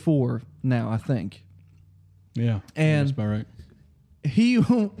 84 now, I think. Yeah, And- that's about right. He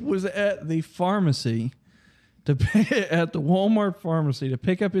was at the pharmacy at the Walmart pharmacy to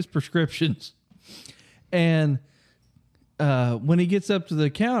pick up his prescriptions. And when he gets up to the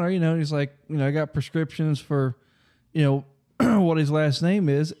counter, he's like, I got prescriptions for, what his last name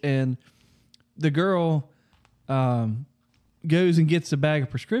is. And the girl goes and gets a bag of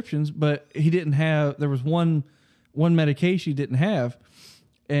prescriptions, but there was one medication he didn't have.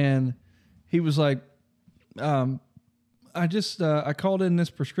 And he was like, I called in this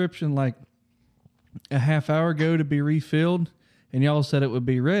prescription like a half hour ago to be refilled, and y'all said it would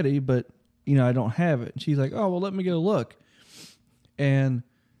be ready, but I don't have it. And she's like, oh, well, let me go look. And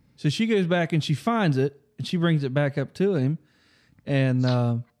so she goes back and she finds it, and she brings it back up to him. And,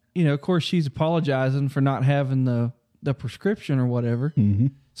 of course she's apologizing for not having the prescription or whatever. Mm-hmm.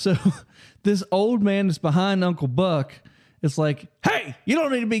 So this old man that's behind Uncle Buck is like, hey, you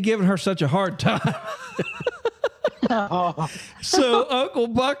don't need to be giving her such a hard time. So Uncle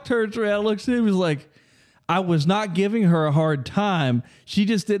Buck turns around, looks at him, and is like, I was not giving her a hard time. She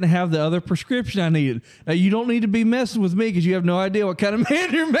just didn't have the other prescription I needed. Now, you don't need to be messing with me because you have no idea what kind of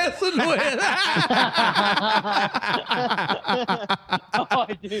man you're messing with. Oh,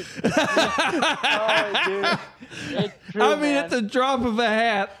 dude. Oh, dude. It's true, I mean, man. at the drop of a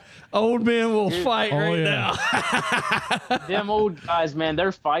hat, old men will fight right yeah. now. Them old guys, man,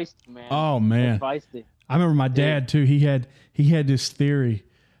 they're feisty, man. Oh, man. They're feisty. I remember my dad too. He had this theory.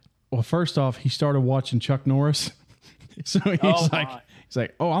 Well, first off, he started watching Chuck Norris, so he's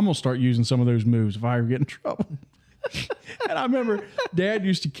like, "Oh, I'm gonna start using some of those moves if I ever get in trouble." And I remember Dad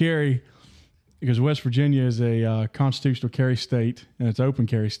used to carry, because West Virginia is a constitutional carry state and it's open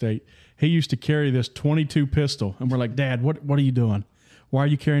carry state. He used to carry this .22 pistol, and we're like, "Dad, what are you doing? Why are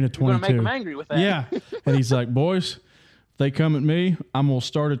you carrying a .22?" You're gonna make them angry with that. Yeah, and he's like, "Boys, if they come at me, I'm gonna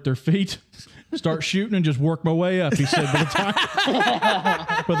start at their feet." Start shooting and just work my way up. He said, by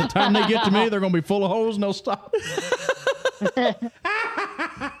the time they get to me, they're going to be full of holes and they'll stop. Because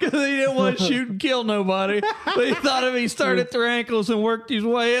he didn't want to shoot and kill nobody. But he thought if he started at their ankles and worked his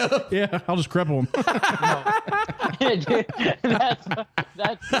way up. Yeah, I'll just cripple them. Dude,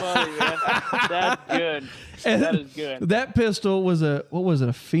 that's funny, man. That's good. That is good. That pistol was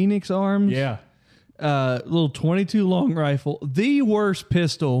a Phoenix Arms? Yeah. Little .22 long rifle. The worst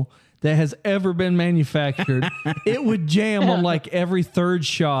pistol that has ever been manufactured. It would jam on like every third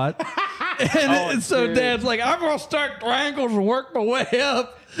shot. And so dude. Dad's like, I'm going to start at their ankles and work my way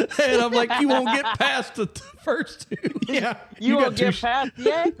up. And I'm like, you won't get past the first two. Yeah. You got won't get past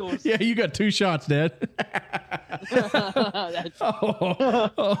the ankles. Yeah, you got 2 shots, Dad. That's,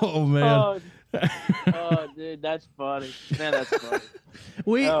 Oh, man. oh, dude, that's funny. Man, that's funny.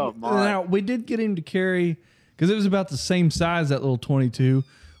 We did get him to carry, because it was about the same size, that little .22.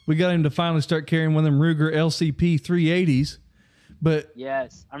 We got him to finally start carrying one of them Ruger LCP 380s. But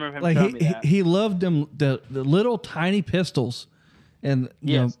Yes, I remember him telling me that. he loved them, the little tiny pistols. And,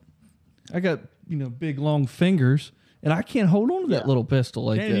 Yes. I got, big long fingers, and I can't hold on to that little pistol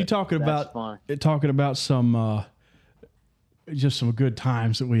like And that. you talking That's about some just some good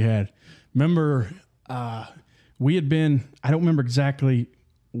times that we had. Remember, we had been, I don't remember exactly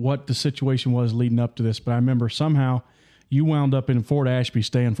what the situation was leading up to this, but I remember somehow you wound up in Fort Ashby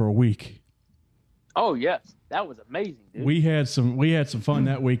staying for a week. Oh, yes. That was amazing, dude. We had some fun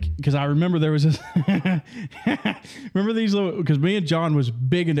that week, because I remember there was this. Remember these little, because me and John was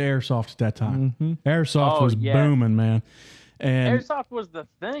big into airsoft at that time. Mm-hmm. Airsoft was booming, man. And Airsoft was the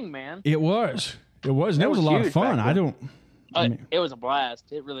thing, man. it was. And it was a lot of huge fun. back then. I It was a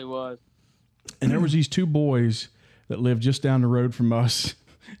blast. It really was. And there was these 2 boys that lived just down the road from us.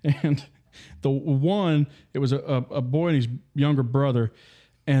 And the one, it was a boy and his younger brother.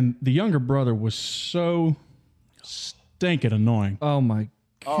 And the younger brother was so stinking annoying. Oh, my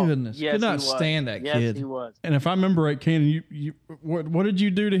goodness. yes, Could not he was. stand that Yes, kid. he was. And if I remember right, Cannon, what did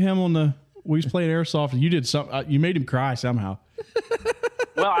you do to him we was playing airsoft, and you did something, you made him cry somehow.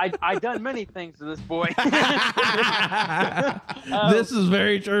 Well, I done many things to this boy. This is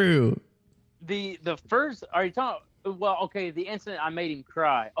very true. The first, are you talking? Well, okay, the incident I made him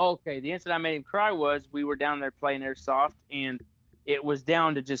cry. Okay, the incident I made him cry was we were down there playing airsoft, and it was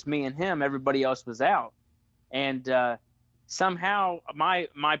down to just me and him. Everybody else was out, and somehow my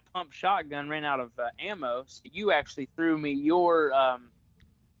pump shotgun ran out of ammo. So you actually threw me your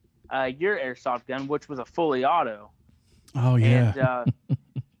airsoft gun, which was a fully auto. Oh, yeah.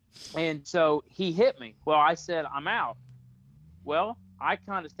 And so he hit me. Well, I said, I'm out. Well, I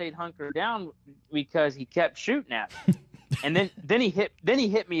kind of stayed hunkered down because he kept shooting at me. And then he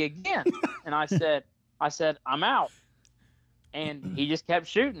hit me again, and I said, I'm out. And he just kept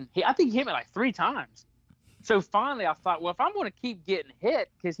shooting. I think he hit me like 3 times. So finally, I thought, well, if I'm going to keep getting hit,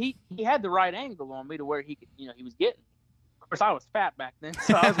 because he had the right angle on me to where he could, he was getting. Of course, I was fat back then,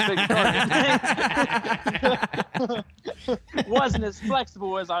 so I was a big target. Wasn't as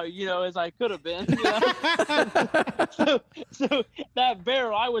flexible as I could have been. So that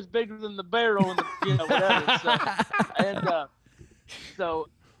barrel, I was bigger than the barrel, and whatever. So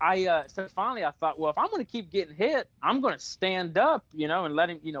finally I thought, well, if I'm going to keep getting hit, I'm going to stand up, and let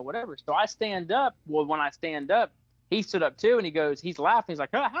him, whatever. So I stand up. Well, when I stand up, he stood up too, and he's laughing. He's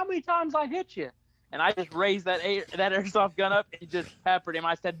like, how many times I hit you? And I just raised that airsoft gun up and just peppered him.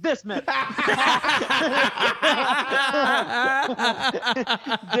 I said, this minute.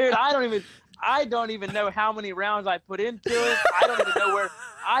 Dude, I don't even know how many rounds I put into it. I don't even know where.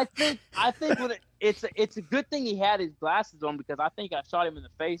 I think when it's a good thing he had his glasses on, because I think I shot him in the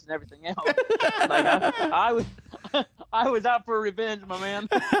face and everything else. Like I was out for revenge, my man.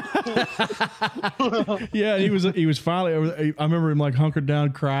 Yeah, he was finally. I remember him like hunkered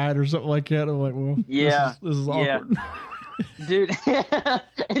down, cried or something like that. I'm like, well, yeah, this is awkward. Yeah. Dude.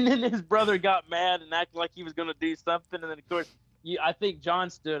 And then his brother got mad and acted like he was going to do something, and then of course. I think John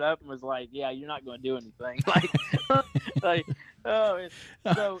stood up and was like, "Yeah, you're not going to do anything." Boy,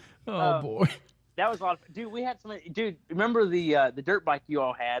 that was a lot of. Dude, we had Dude, remember the dirt bike you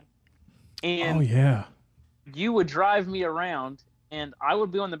all had? And oh yeah, you would drive me around, and I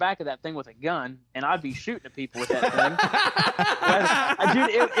would be on the back of that thing with a gun, and I'd be shooting at people with that thing. Dude,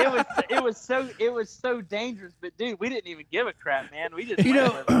 it was so dangerous. But dude, we didn't even give a crap, man. We just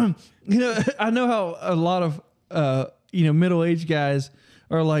I know how a lot of middle-aged guys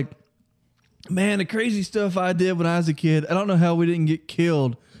are like, man, the crazy stuff I did when I was a kid, I don't know how we didn't get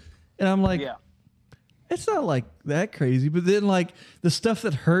killed. And I'm like, yeah. It's not like that crazy. But then like the stuff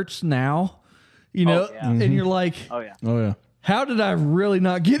that hurts now, and you're like, oh yeah, how did I really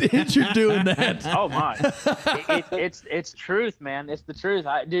not get injured doing that? Oh my, it's truth, man. It's the truth.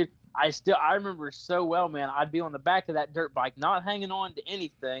 I remember so well, man. I'd be on the back of that dirt bike, not hanging on to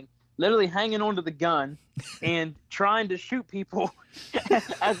anything, literally hanging onto the gun and trying to shoot people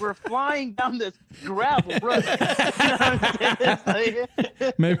as we're flying down this gravel road.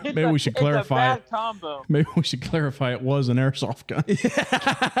 Maybe we should clarify it. Combo. Maybe we should clarify it was an airsoft gun.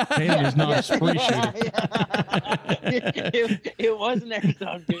 Caden is not a spree shooter. It was an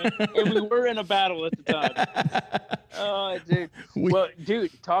airsoft gun, and we were in a battle at the time. Oh, dude. Well,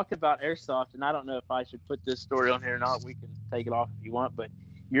 dude, talk about airsoft, and I don't know if I should put this story on here or not. We can take it off if you want, but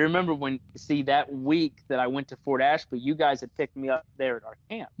you remember that week that I went to Fort Ashby, you guys had picked me up there at our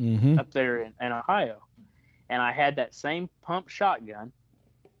camp up there in Ohio. And I had that same pump shotgun.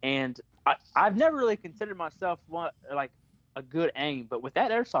 And I've never really considered myself like a good aim. But with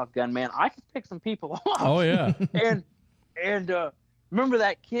that airsoft gun, man, I could pick some people off. Oh, yeah. And remember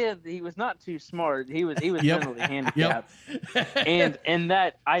that kid? He was not too smart. He was mentally handicapped. And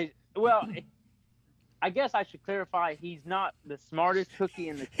that I guess I should clarify, he's not the smartest cookie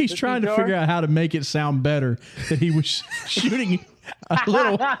in the cookie He's trying jar. to figure out how to make it sound better that he was shooting a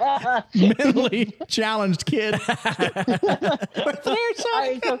little mentally challenged kid. So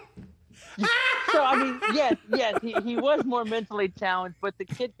I mean, yes, he was more mentally challenged, but the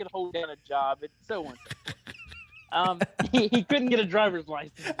kid could hold down a job. It's so on. He couldn't get a driver's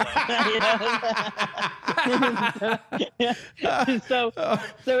license.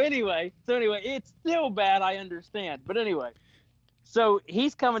 So anyway, it's still bad. I understand, but anyway, so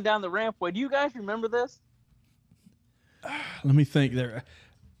he's coming down the rampway. Do you guys remember this? Let me think. There,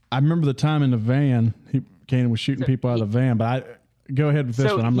 I remember the time in the van. Kanan was shooting people out of the van, but go ahead with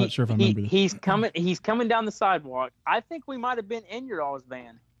this one. I'm not sure if I remember this. He's coming down the sidewalk. I think we might have been in your all's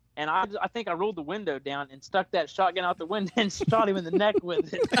van. And I think I rolled the window down and stuck that shotgun out the window and shot him in the neck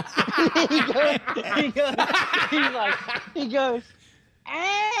with it. he goes,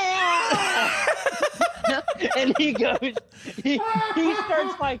 ah! And he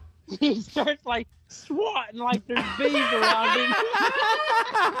starts like swatting like there's bees around him.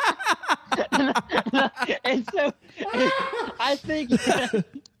 and so I think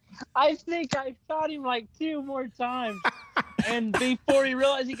I shot him like 2 more times. And before he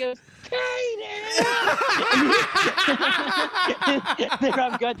realized, he goes, Kaden! There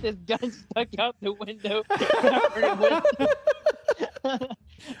I've got this gun stuck out the window.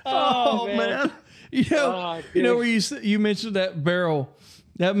 Oh man. Where you mentioned that barrel.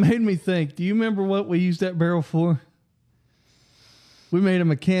 That made me think. Do you remember what we used that barrel for? We made a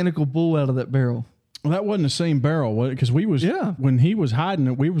mechanical bull out of that barrel. Well, that wasn't the same barrel, was it? Because when he was hiding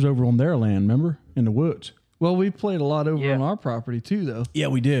it, we was over on their land, remember? In the woods. Well, we played a lot over Yeah. on our property too, though. Yeah,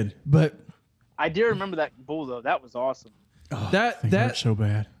 we did. But I do remember that bull though. That was awesome. that It hurt so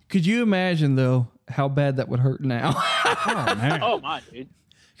bad. could you imagine though how bad that would hurt now? Oh man. Oh my dude.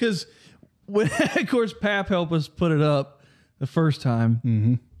 Because when, of course, Pap helped us put it up the first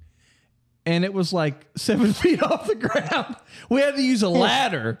time, and it was like 7 feet off the ground. We had to use a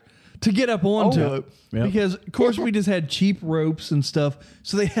ladder to get up onto it Yep. because, of course, we just had cheap ropes and stuff,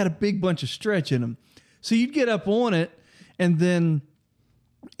 so they had a big bunch of stretch in them. So you'd get up on it, and then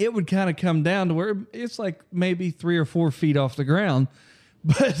it would kind of come down to where it's like maybe 3 or 4 feet off the ground,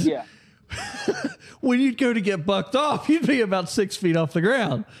 but Yeah. when you'd go to get bucked off, you'd be about 6 feet off the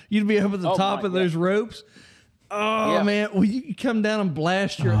ground. You'd be up at the Oh, top my of those ropes. Oh Yeah. man, well, you come down and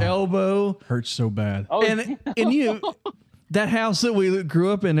blast your elbow, Hurts so bad. Oh, and you that house that we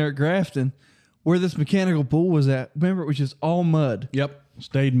grew up in there at Grafton, where this mechanical bull was at. Remember, it was just all mud, Yep.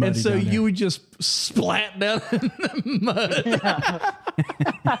 Stayed muddy. and so down there. you would just splat down in the mud.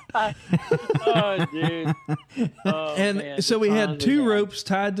 oh dude. Oh, And man, so the we had times 2 we ropes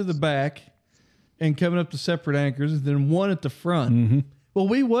tied to the back and coming up to separate anchors, and then one at the front. Well,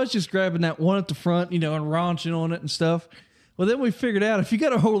 we was just grabbing that one at the front, and raunching on it and stuff. Well, then we figured out if you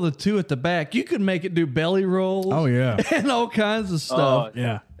got a hold of the 2 at the back, you could make it do belly rolls. Oh yeah. And all kinds of stuff. Oh,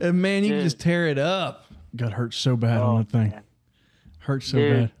 Yeah. And man, you can Dude. just tear it up. Got hurt so bad on that thing. man. Hurt so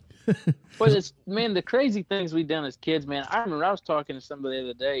Dude. bad. But it's man, the crazy things we done as kids, man. I remember I was talking to somebody the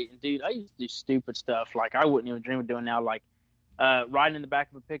other day, and dude, I used to do stupid stuff like I wouldn't even dream of doing now, like riding in the back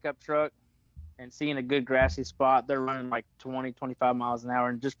of a pickup truck and seeing a good grassy spot. They're running like 20, 25 miles an hour,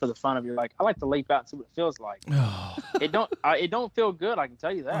 and just for the fun of it, you're like, I like to leap out and see what it feels like. It don't feel good, I can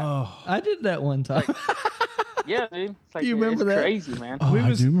tell you that. Oh. I did that one time. Yeah, dude. It's like, You remember it's that? crazy, man. Oh,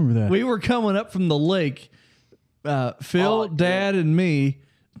 I do remember that. We were coming up from the lake. Phil, Oh, Dad, and me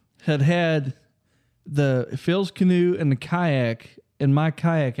had Phil's canoe and the kayak and my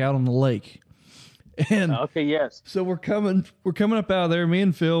kayak out on the lake. And Okay, yes. so we're coming up out of there. Me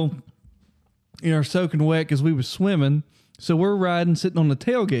and Phil, are soaking wet because we was swimming. So we're riding, sitting on the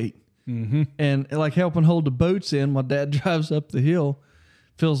tailgate, and like helping hold the boats in while Dad drives up the hill.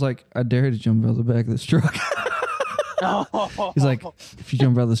 Phil's like, I dare you to jump out of the back of this truck. He's like, if you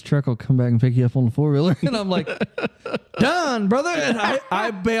jump out of this truck, I'll come back and pick you up on the 4-wheeler. And I'm like, done, brother. And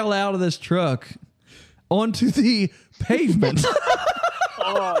I bail out of this truck onto the pavement.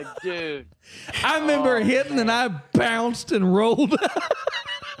 Oh, dude. I remember hitting and I bounced and rolled.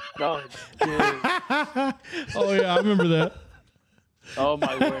 Oh, dude. Oh yeah, I remember that. Oh,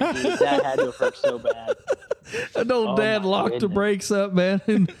 my word, dude. That had to have hurt so bad. And old Oh, Dad my locked the goodness. brakes up, man.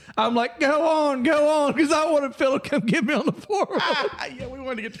 And I'm like, go on, because I wanted Phil to come get me on the 4-wheeler. Yeah, we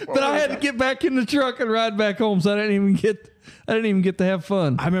wanted to get to But I had to get back in the truck and ride back home, so I didn't even get to have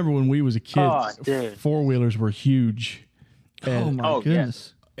fun. I remember when we was a kid, Oh, dude. 4-wheelers were huge. Oh my Oh, yeah.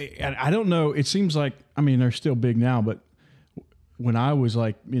 goodness. And I don't know. It seems like, I mean, they're still big now, but when I was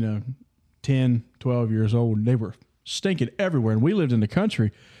like, 10, 12 years old, they were stinking everywhere. And we lived in the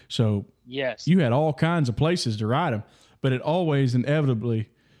country. So Yes. you had all kinds of places to ride them. But it always inevitably,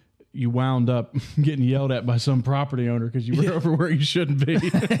 you wound up getting yelled at by some property owner because you were over where you shouldn't be.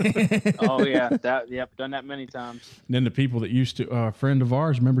 Oh, yeah. Done that many times. And then the people that used to, a friend of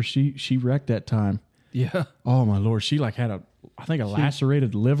ours, remember she wrecked that time. Yeah. Oh my Lord. She like had I think a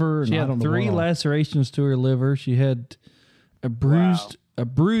lacerated liver. She and I had don't know 3 what all. lacerations to her liver. She had a bruised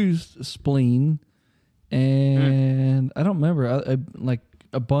spleen, and I don't remember, like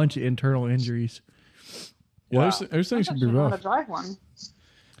a bunch of internal injuries. Yeah, Wow. those things I can thought be you knew how rough. to drive one.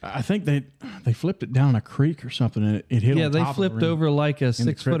 I think they flipped it down a creek or something, and it hit. Yeah, on they top of flipped her. over like a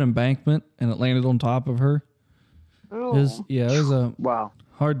 6-foot creek. embankment, and it landed on top of her. It was, it was a Wow.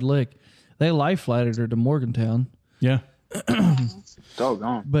 hard lick. They life flighted her to Morgantown. Yeah,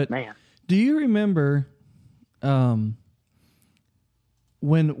 Doggone. But man. do you remember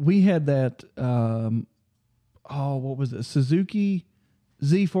when we had that what was it? Suzuki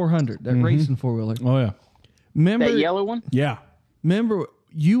Z400, that racing 4-wheeler. oh yeah, Remember That yellow one? yeah. remember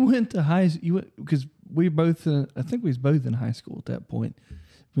you went to because we both I think we was both in high school at that point.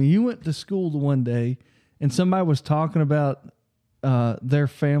 When you went to school the one day and somebody was talking about their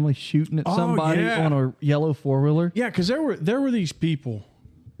family shooting at Oh, somebody yeah. on a yellow 4-wheeler. Yeah, because there were these people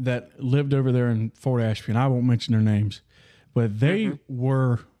that lived over there in Fort Ashby, and I won't mention their names, but they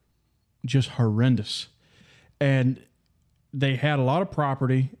were just horrendous. And they had a lot of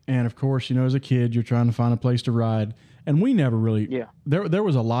property, and of course, as a kid, you're trying to find a place to ride, And we never really. Yeah. There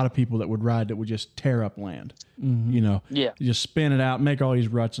was a lot of people that would ride that would just tear up land. You know. Yeah. Just spin it out, make all these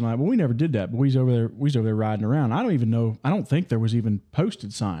ruts and all that. But we never did that. But we was over there riding around. I don't even know. I don't think there was even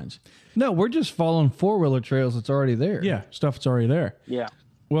posted signs. No, we're just following 4-wheeler trails that's already there. Yeah, stuff that's already there. Yeah.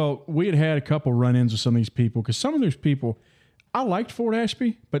 Well, we had a couple run-ins with some of these people because some of those people, I liked Fort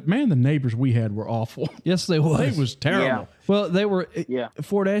Ashby, but man, the neighbors we had were awful. Yes, they was. It was terrible. Yeah. Well, they were. Yeah.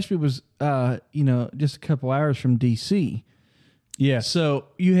 Fort Ashby was, just a couple hours from D.C. Yes. So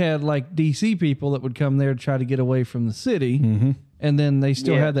you had like D.C. people that would come there to try to get away from the city, and then they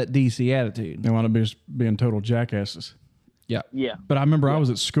still Yeah. had that D.C. attitude. They wound up being total jackasses. Yeah. Yeah. But I remember I was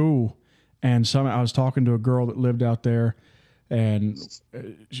at school, and I was talking to a girl that lived out there, and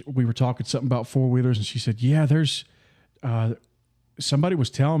we were talking something about 4-wheelers, and she said, "Yeah, there's somebody was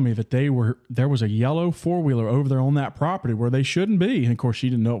telling me that there was a yellow 4-wheeler over there on that property where they shouldn't be." And of course, she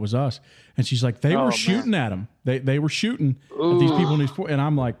didn't know it was us. And she's like, "They were shooting at them. They were shooting at these people in these." And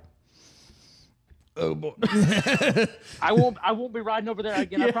I'm like, "Oh boy." I won't be riding over there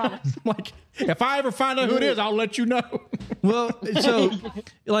again. I promise. Like, if I ever find out who it is, I'll let you know. Well, so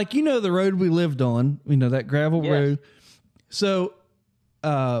like the road we lived on, that gravel Yes. road. So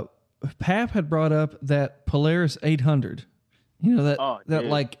Pap had brought up that Polaris 800. That dude.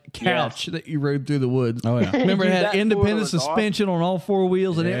 like couch that you rode through the woods. Oh, yeah. Remember it Dude, had that independent was awesome. suspension on all 4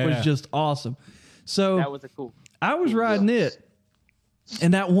 wheels, and it was Yeah. just awesome. So That was a cool. I was riding it,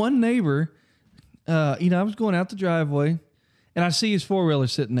 and that one neighbor, I was going out the driveway, and I see his 4-wheeler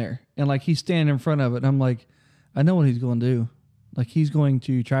sitting there, and like he's standing in front of it, and I'm like, I know what he's going to do. Like he's going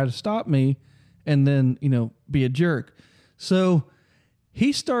to try to stop me, and then be a jerk. So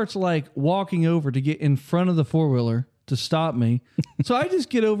he starts like walking over to get in front of the 4-wheeler to stop me. So I just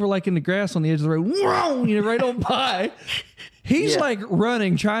get over like in the grass on the edge of the road, whoa, right on by. He's like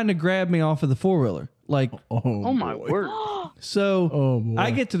running, trying to grab me off of the 4-wheeler. Like, Oh my word. so Oh, boy.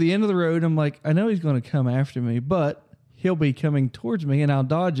 I get to the end of the road. I'm like, I know he's going to come after me, but he'll be coming towards me and I'll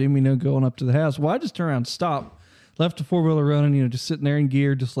dodge him, going up to the house. Well, I just turn around and stop. Left the 4-wheeler running, just sitting there in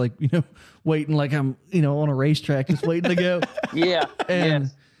gear, just like, waiting like I'm, on a racetrack, just waiting to go. Yeah. And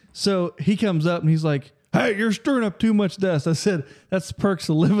yes. so he comes up and he's like, "Hey, you're stirring up too much dust." I said, "That's the perks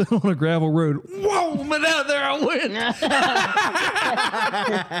of living on a gravel road." Whoa, but out there I went.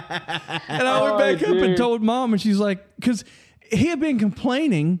 And I went back up and dude. told Mom, and she's like, because he had been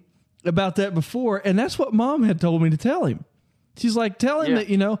complaining about that before, and that's what Mom had told me to tell him. She's like, tell him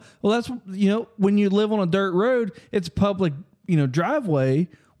Yeah. that, well, that's, when you live on a dirt road, it's a public, driveway.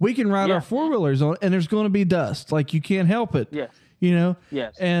 We can ride Yeah. our 4-wheelers on, and there's going to be dust. Like, you can't help it. Yes.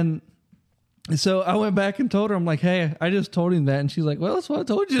 Yes. And so I went back and told her, I'm like, "Hey, I just told him that." And she's like, "Well, that's what I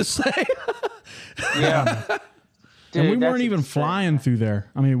told you to say." Yeah. And Dude, we that's weren't even insane. flying through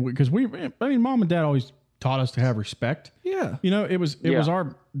there. I mean, because Mom and Dad always taught us to have respect. Yeah. It was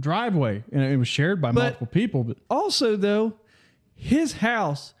our driveway, and it was shared by multiple people. But Also, though, his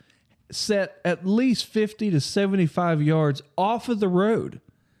house set at least 50 to 75 yards off of the road.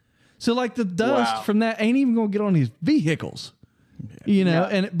 So, like, the dust Wow. from that ain't even going to get on his vehicles,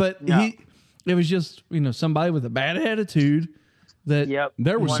 No. but No. it was just, somebody with a bad attitude that Yep.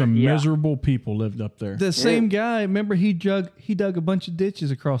 there were some Yeah. miserable people lived up there. the same guy, remember, he dug a bunch of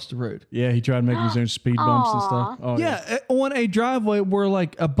ditches across the road. Yeah, he tried making his own speed bumps and stuff. Oh, Yeah, on a driveway where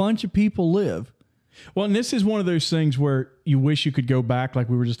like a bunch of people live. Well, and this is one of those things where you wish you could go back, like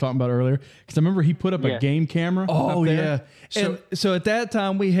we were just talking about earlier. Because I remember he put up a Yeah. game camera. Oh up yeah. there. And so at that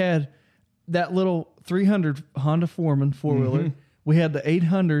time we had that little 300 Honda Foreman 4-wheeler. We had the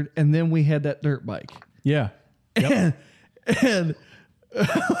 800, and then we had that dirt bike. Yeah. And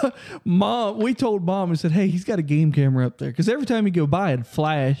we told Mom, we said, "Hey, he's got a game camera up there." Because every time you go by, it'd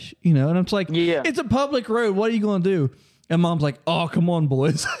flash, And I'm just like, Yeah. it's a public road. What are you going to do? And Mom's like, "Oh, come on,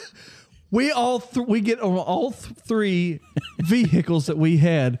 boys." We get on all 3 vehicles that we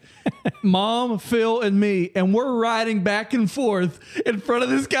had, Mom, Phil, and me, and we're riding back and forth in front of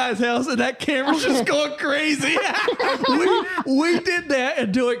this guy's house, and that camera's just going crazy. we did that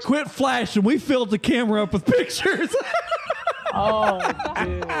until it quit flashing. We filled the camera up with pictures. Oh,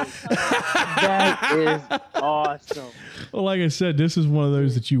 dude. That is awesome. Well, like I said, this is one of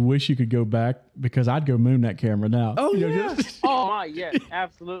those that you wish you could go back, because I'd go moon that camera now. Oh, You know, yeah. just- Oh, my, yes,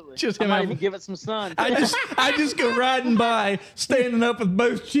 absolutely. Just I him might having- even give it some sun. I just go riding by, standing up with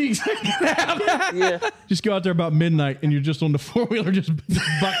both cheeks. Yeah. just go out there about midnight, and you're just on the 4-wheeler, just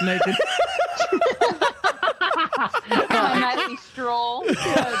buck naked. A nightly stroll.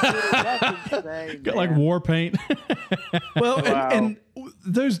 That's insane. Got like man. war paint. Well, Wow. and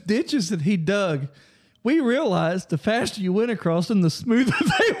those ditches that he dug, we realized the faster you went across them, the smoother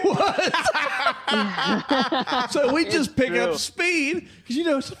they was. So we just pick true. up speed because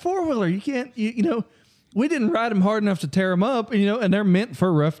it's a 4-wheeler. You can't, we didn't ride them hard enough to tear them up, and they're meant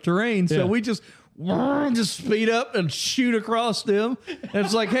for rough terrain. So Yeah. we just speed up and shoot across them. And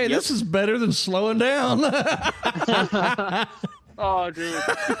it's like, hey, this is better than slowing down. Oh, dude.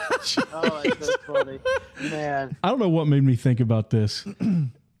 Oh, that's so funny. Man. I don't know what made me think about this. We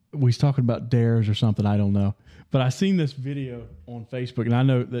was talking about dares or something. I don't know. But I seen this video on Facebook, and I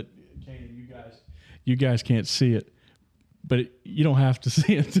know that Kanan, you guys can't see it, but you don't have to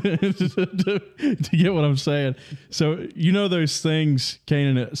see it to get what I'm saying. So those things,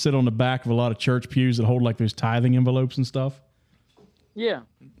 Kanan, that sit on the back of a lot of church pews that hold like those tithing envelopes and stuff. Yeah.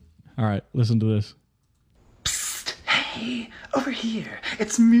 All right, listen to this. Hey, over here,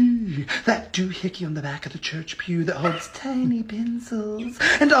 it's me, that doohickey on the back of the church pew that holds tiny pencils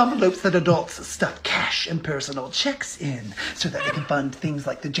and envelopes that adults stuff cash and personal checks in so that they can fund things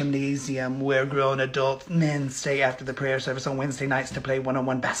like the gymnasium where grown adult men stay after the prayer service on Wednesday nights to play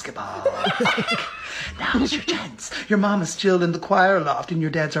one-on-one basketball. Now's your chance. Your mom is still in the choir loft and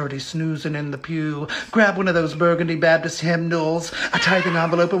your dad's already snoozing in the pew. Grab one of those Burgundy Baptist hymnals, a tithing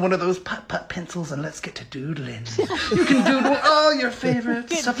envelope, and one of those putt-putt pencils, and let's get to doodling. You can doodle all your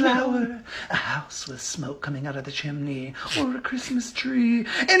favorites. A flower, a house with smoke coming out of the chimney, or a Christmas tree.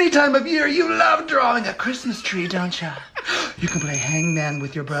 Any time of year, you love drawing a Christmas tree, don't you? You can play hangman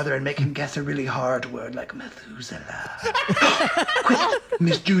with your brother and make him guess a really hard word like Methuselah. Quick,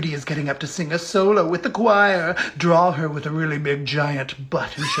 Miss Judy is getting up to sing a solo with the choir. Draw her with a really big giant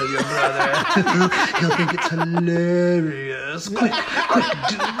butt and show your brother. He'll think it's hilarious. Quick,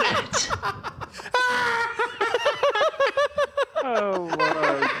 do it. Oh,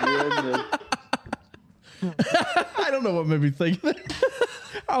 my goodness. I don't know what made me think of that.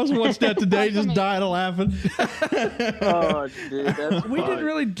 I was watching that today, just dying of laughing. Oh, dude, that's We funny. didn't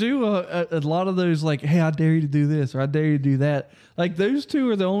really do a lot of those, like, hey, I dare you to do this or I dare you to do that. Like, those two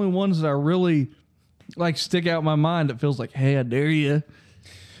are the only ones that I really, like, stick out in my mind. That feels like, hey, I dare you.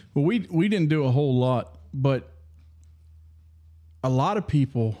 Well, we didn't do a whole lot, but a lot of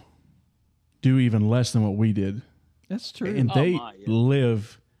people do even less than what we did. That's true. And they my, yeah.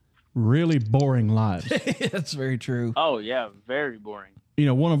 live really boring lives. That's very true. Oh, yeah, very boring.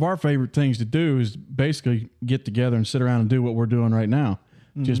 One of our favorite things to do is basically get together and sit around and do what we're doing right now.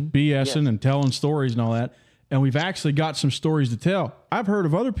 Just BSing and telling stories and all that. And we've actually got some stories to tell. I've heard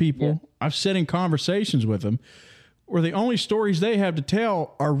of other people, I've sat in conversations with them, where the only stories they have to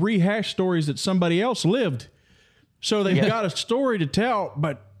tell are rehashed stories that somebody else lived. So they've got a story to tell,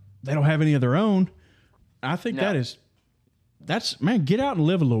 but they don't have any of their own. I think that's man, get out and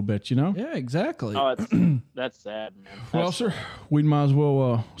live a little bit, Yeah, exactly. Oh, that's sad, man. Well, sir, we might as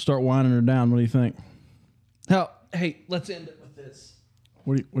well start winding her down. What do you think? Now, hey, let's end it with this.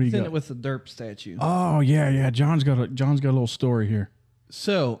 What do you Let's end got? it with the derp statue. Oh yeah. John's got a little story here.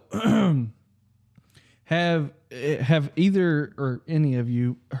 So, have either or any of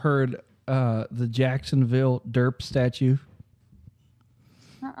you heard the Jacksonville derp statue?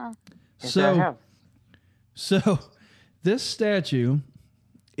 Yes, I have. So this statue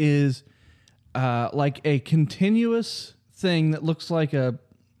is like a continuous thing that looks like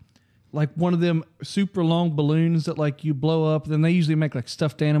one of them super long balloons that like you blow up. Then they usually make like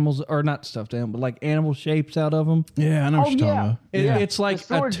stuffed animals, or not stuffed animals, but like animal shapes out of them. Yeah, I know what you're talking about. It's like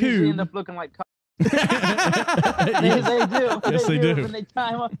The a swords usually end tube. up looking like they do. Yes, they do. When they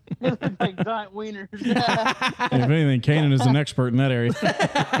tie them up, they look like giant wieners. And if anything, Kanan is an expert in that area.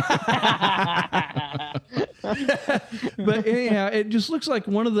 But anyhow, it just looks like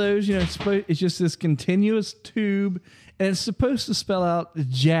one of those, it's just this continuous tube, and it's supposed to spell out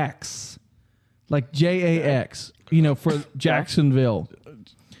Jax, like Jax, for Jacksonville.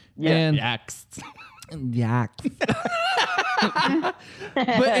 And Yaks. Yak.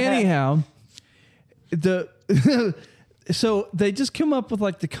 But anyhow, so they just come up with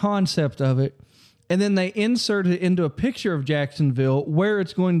like the concept of it, and then they insert it into a picture of Jacksonville where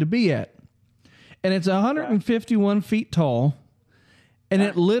it's going to be at. And it's 151 feet tall, and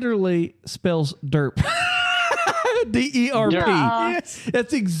it literally spells derp. DERP. Yes.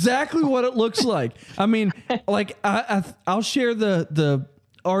 That's exactly what it looks like. I mean, like I'll share the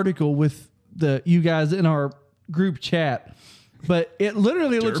article with you guys in our group chat, but it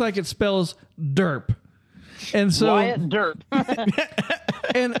literally looks like it spells derp. And so Wyatt Derp.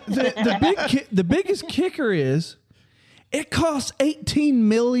 and the biggest kicker is it costs $18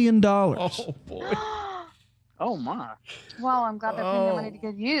 million. Oh boy. Oh my. Well, I'm glad they're putting their money to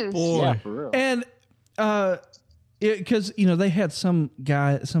good use. Yeah, for real. And because they had some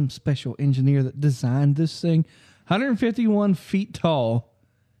special engineer that designed this thing, 151 feet tall.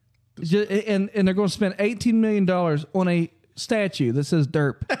 And they're going to spend $18 million on a statue that says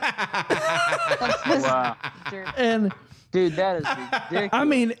derp. Wow. And Dude, that is ridiculous. I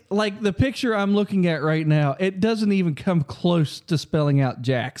mean, like the picture I'm looking at right now, it doesn't even come close to spelling out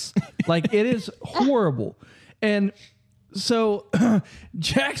Jax. Like it is horrible. And so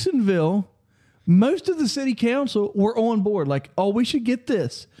Jacksonville, most of the city council were on board. Like, oh, we should get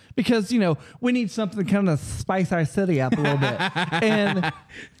this because, you know, we need something to kind of spice our city up a little bit. And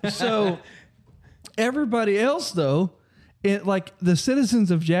so everybody else, though, like the citizens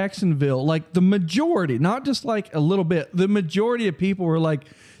of Jacksonville, like the majority, not just like a little bit, the majority of people were like,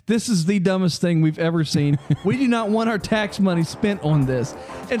 this is the dumbest thing we've ever seen. We do not want our tax money spent on this.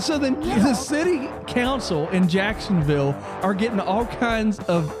 And so then the city council in Jacksonville are getting all kinds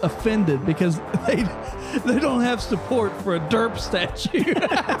of offended because they don't have support for a derp statue.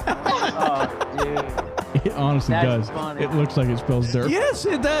 Oh, dude. It honestly That's does. funny. It looks like it spells derp. Yes,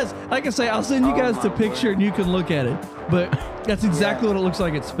 it does. Like I say, I'll send you guys the picture and you can look at it. But that's exactly what it looks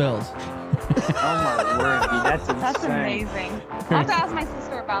like it spells. Oh my word, dude. That's insane. That's amazing. I'll have to ask my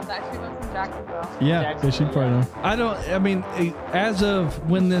sister about that. She lives in Jacksonville. Yeah, they should probably know. I mean, as of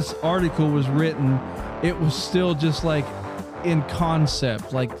when this article was written, it was still just like in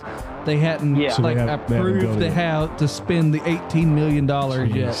concept. Like they hadn't So like they haven't built approved it. to spend the $18 million yet.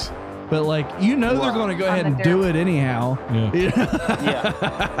 Jeez. But like, you know, they're going to go ahead and do it anyhow. Yeah.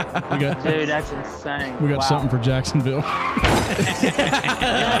 Yeah. We got, Dude, that's insane. we got Wow. something for Jacksonville.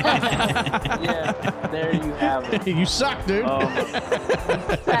 Yeah, there you have it. You suck, dude. Oh,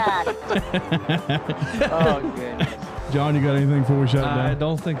 Sad. oh goodness. John, you got anything before we shut it I down?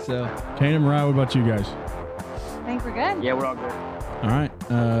 don't think so. Kane and Mariah, what about you guys? I think we're good. Yeah, we're all good. All right.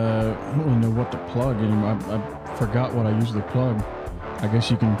 I don't really know what to plug anymore. I forgot what I usually plug. I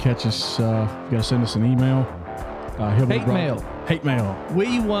guess you can catch us. You got to send us an email. Hate mail. Hate mail.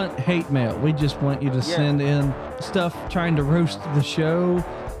 We want hate mail. We just want you to send in stuff trying to roast the show.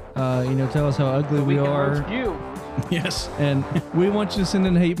 You know, tell us how ugly we can are. roast you. Yes. And we want you to send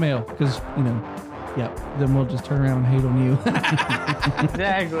in hate mail because, you know, then we'll just turn around and hate on you.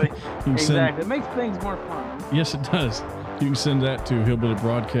 Exactly. can send- Exactly. It makes things more fun. Yes, it does. You can send that to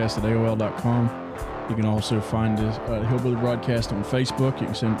hillbillybroadcast@aol.com. You can also find us Hillbilly Broadcast on Facebook. You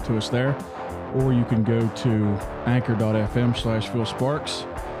can send it to us there. Or you can go to anchor.fm/Phil Sparks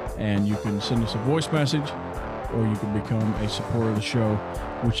and you can send us a voice message, or you can become a supporter of the show,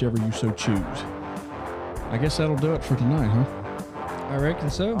 whichever you so choose. I guess that'll do it for tonight, huh? I reckon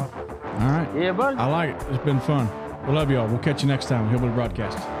so. All right. Yeah, buddy. I like it. It's been fun. We love y'all. We'll catch you next time on Hillbilly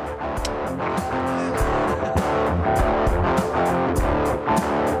Broadcast.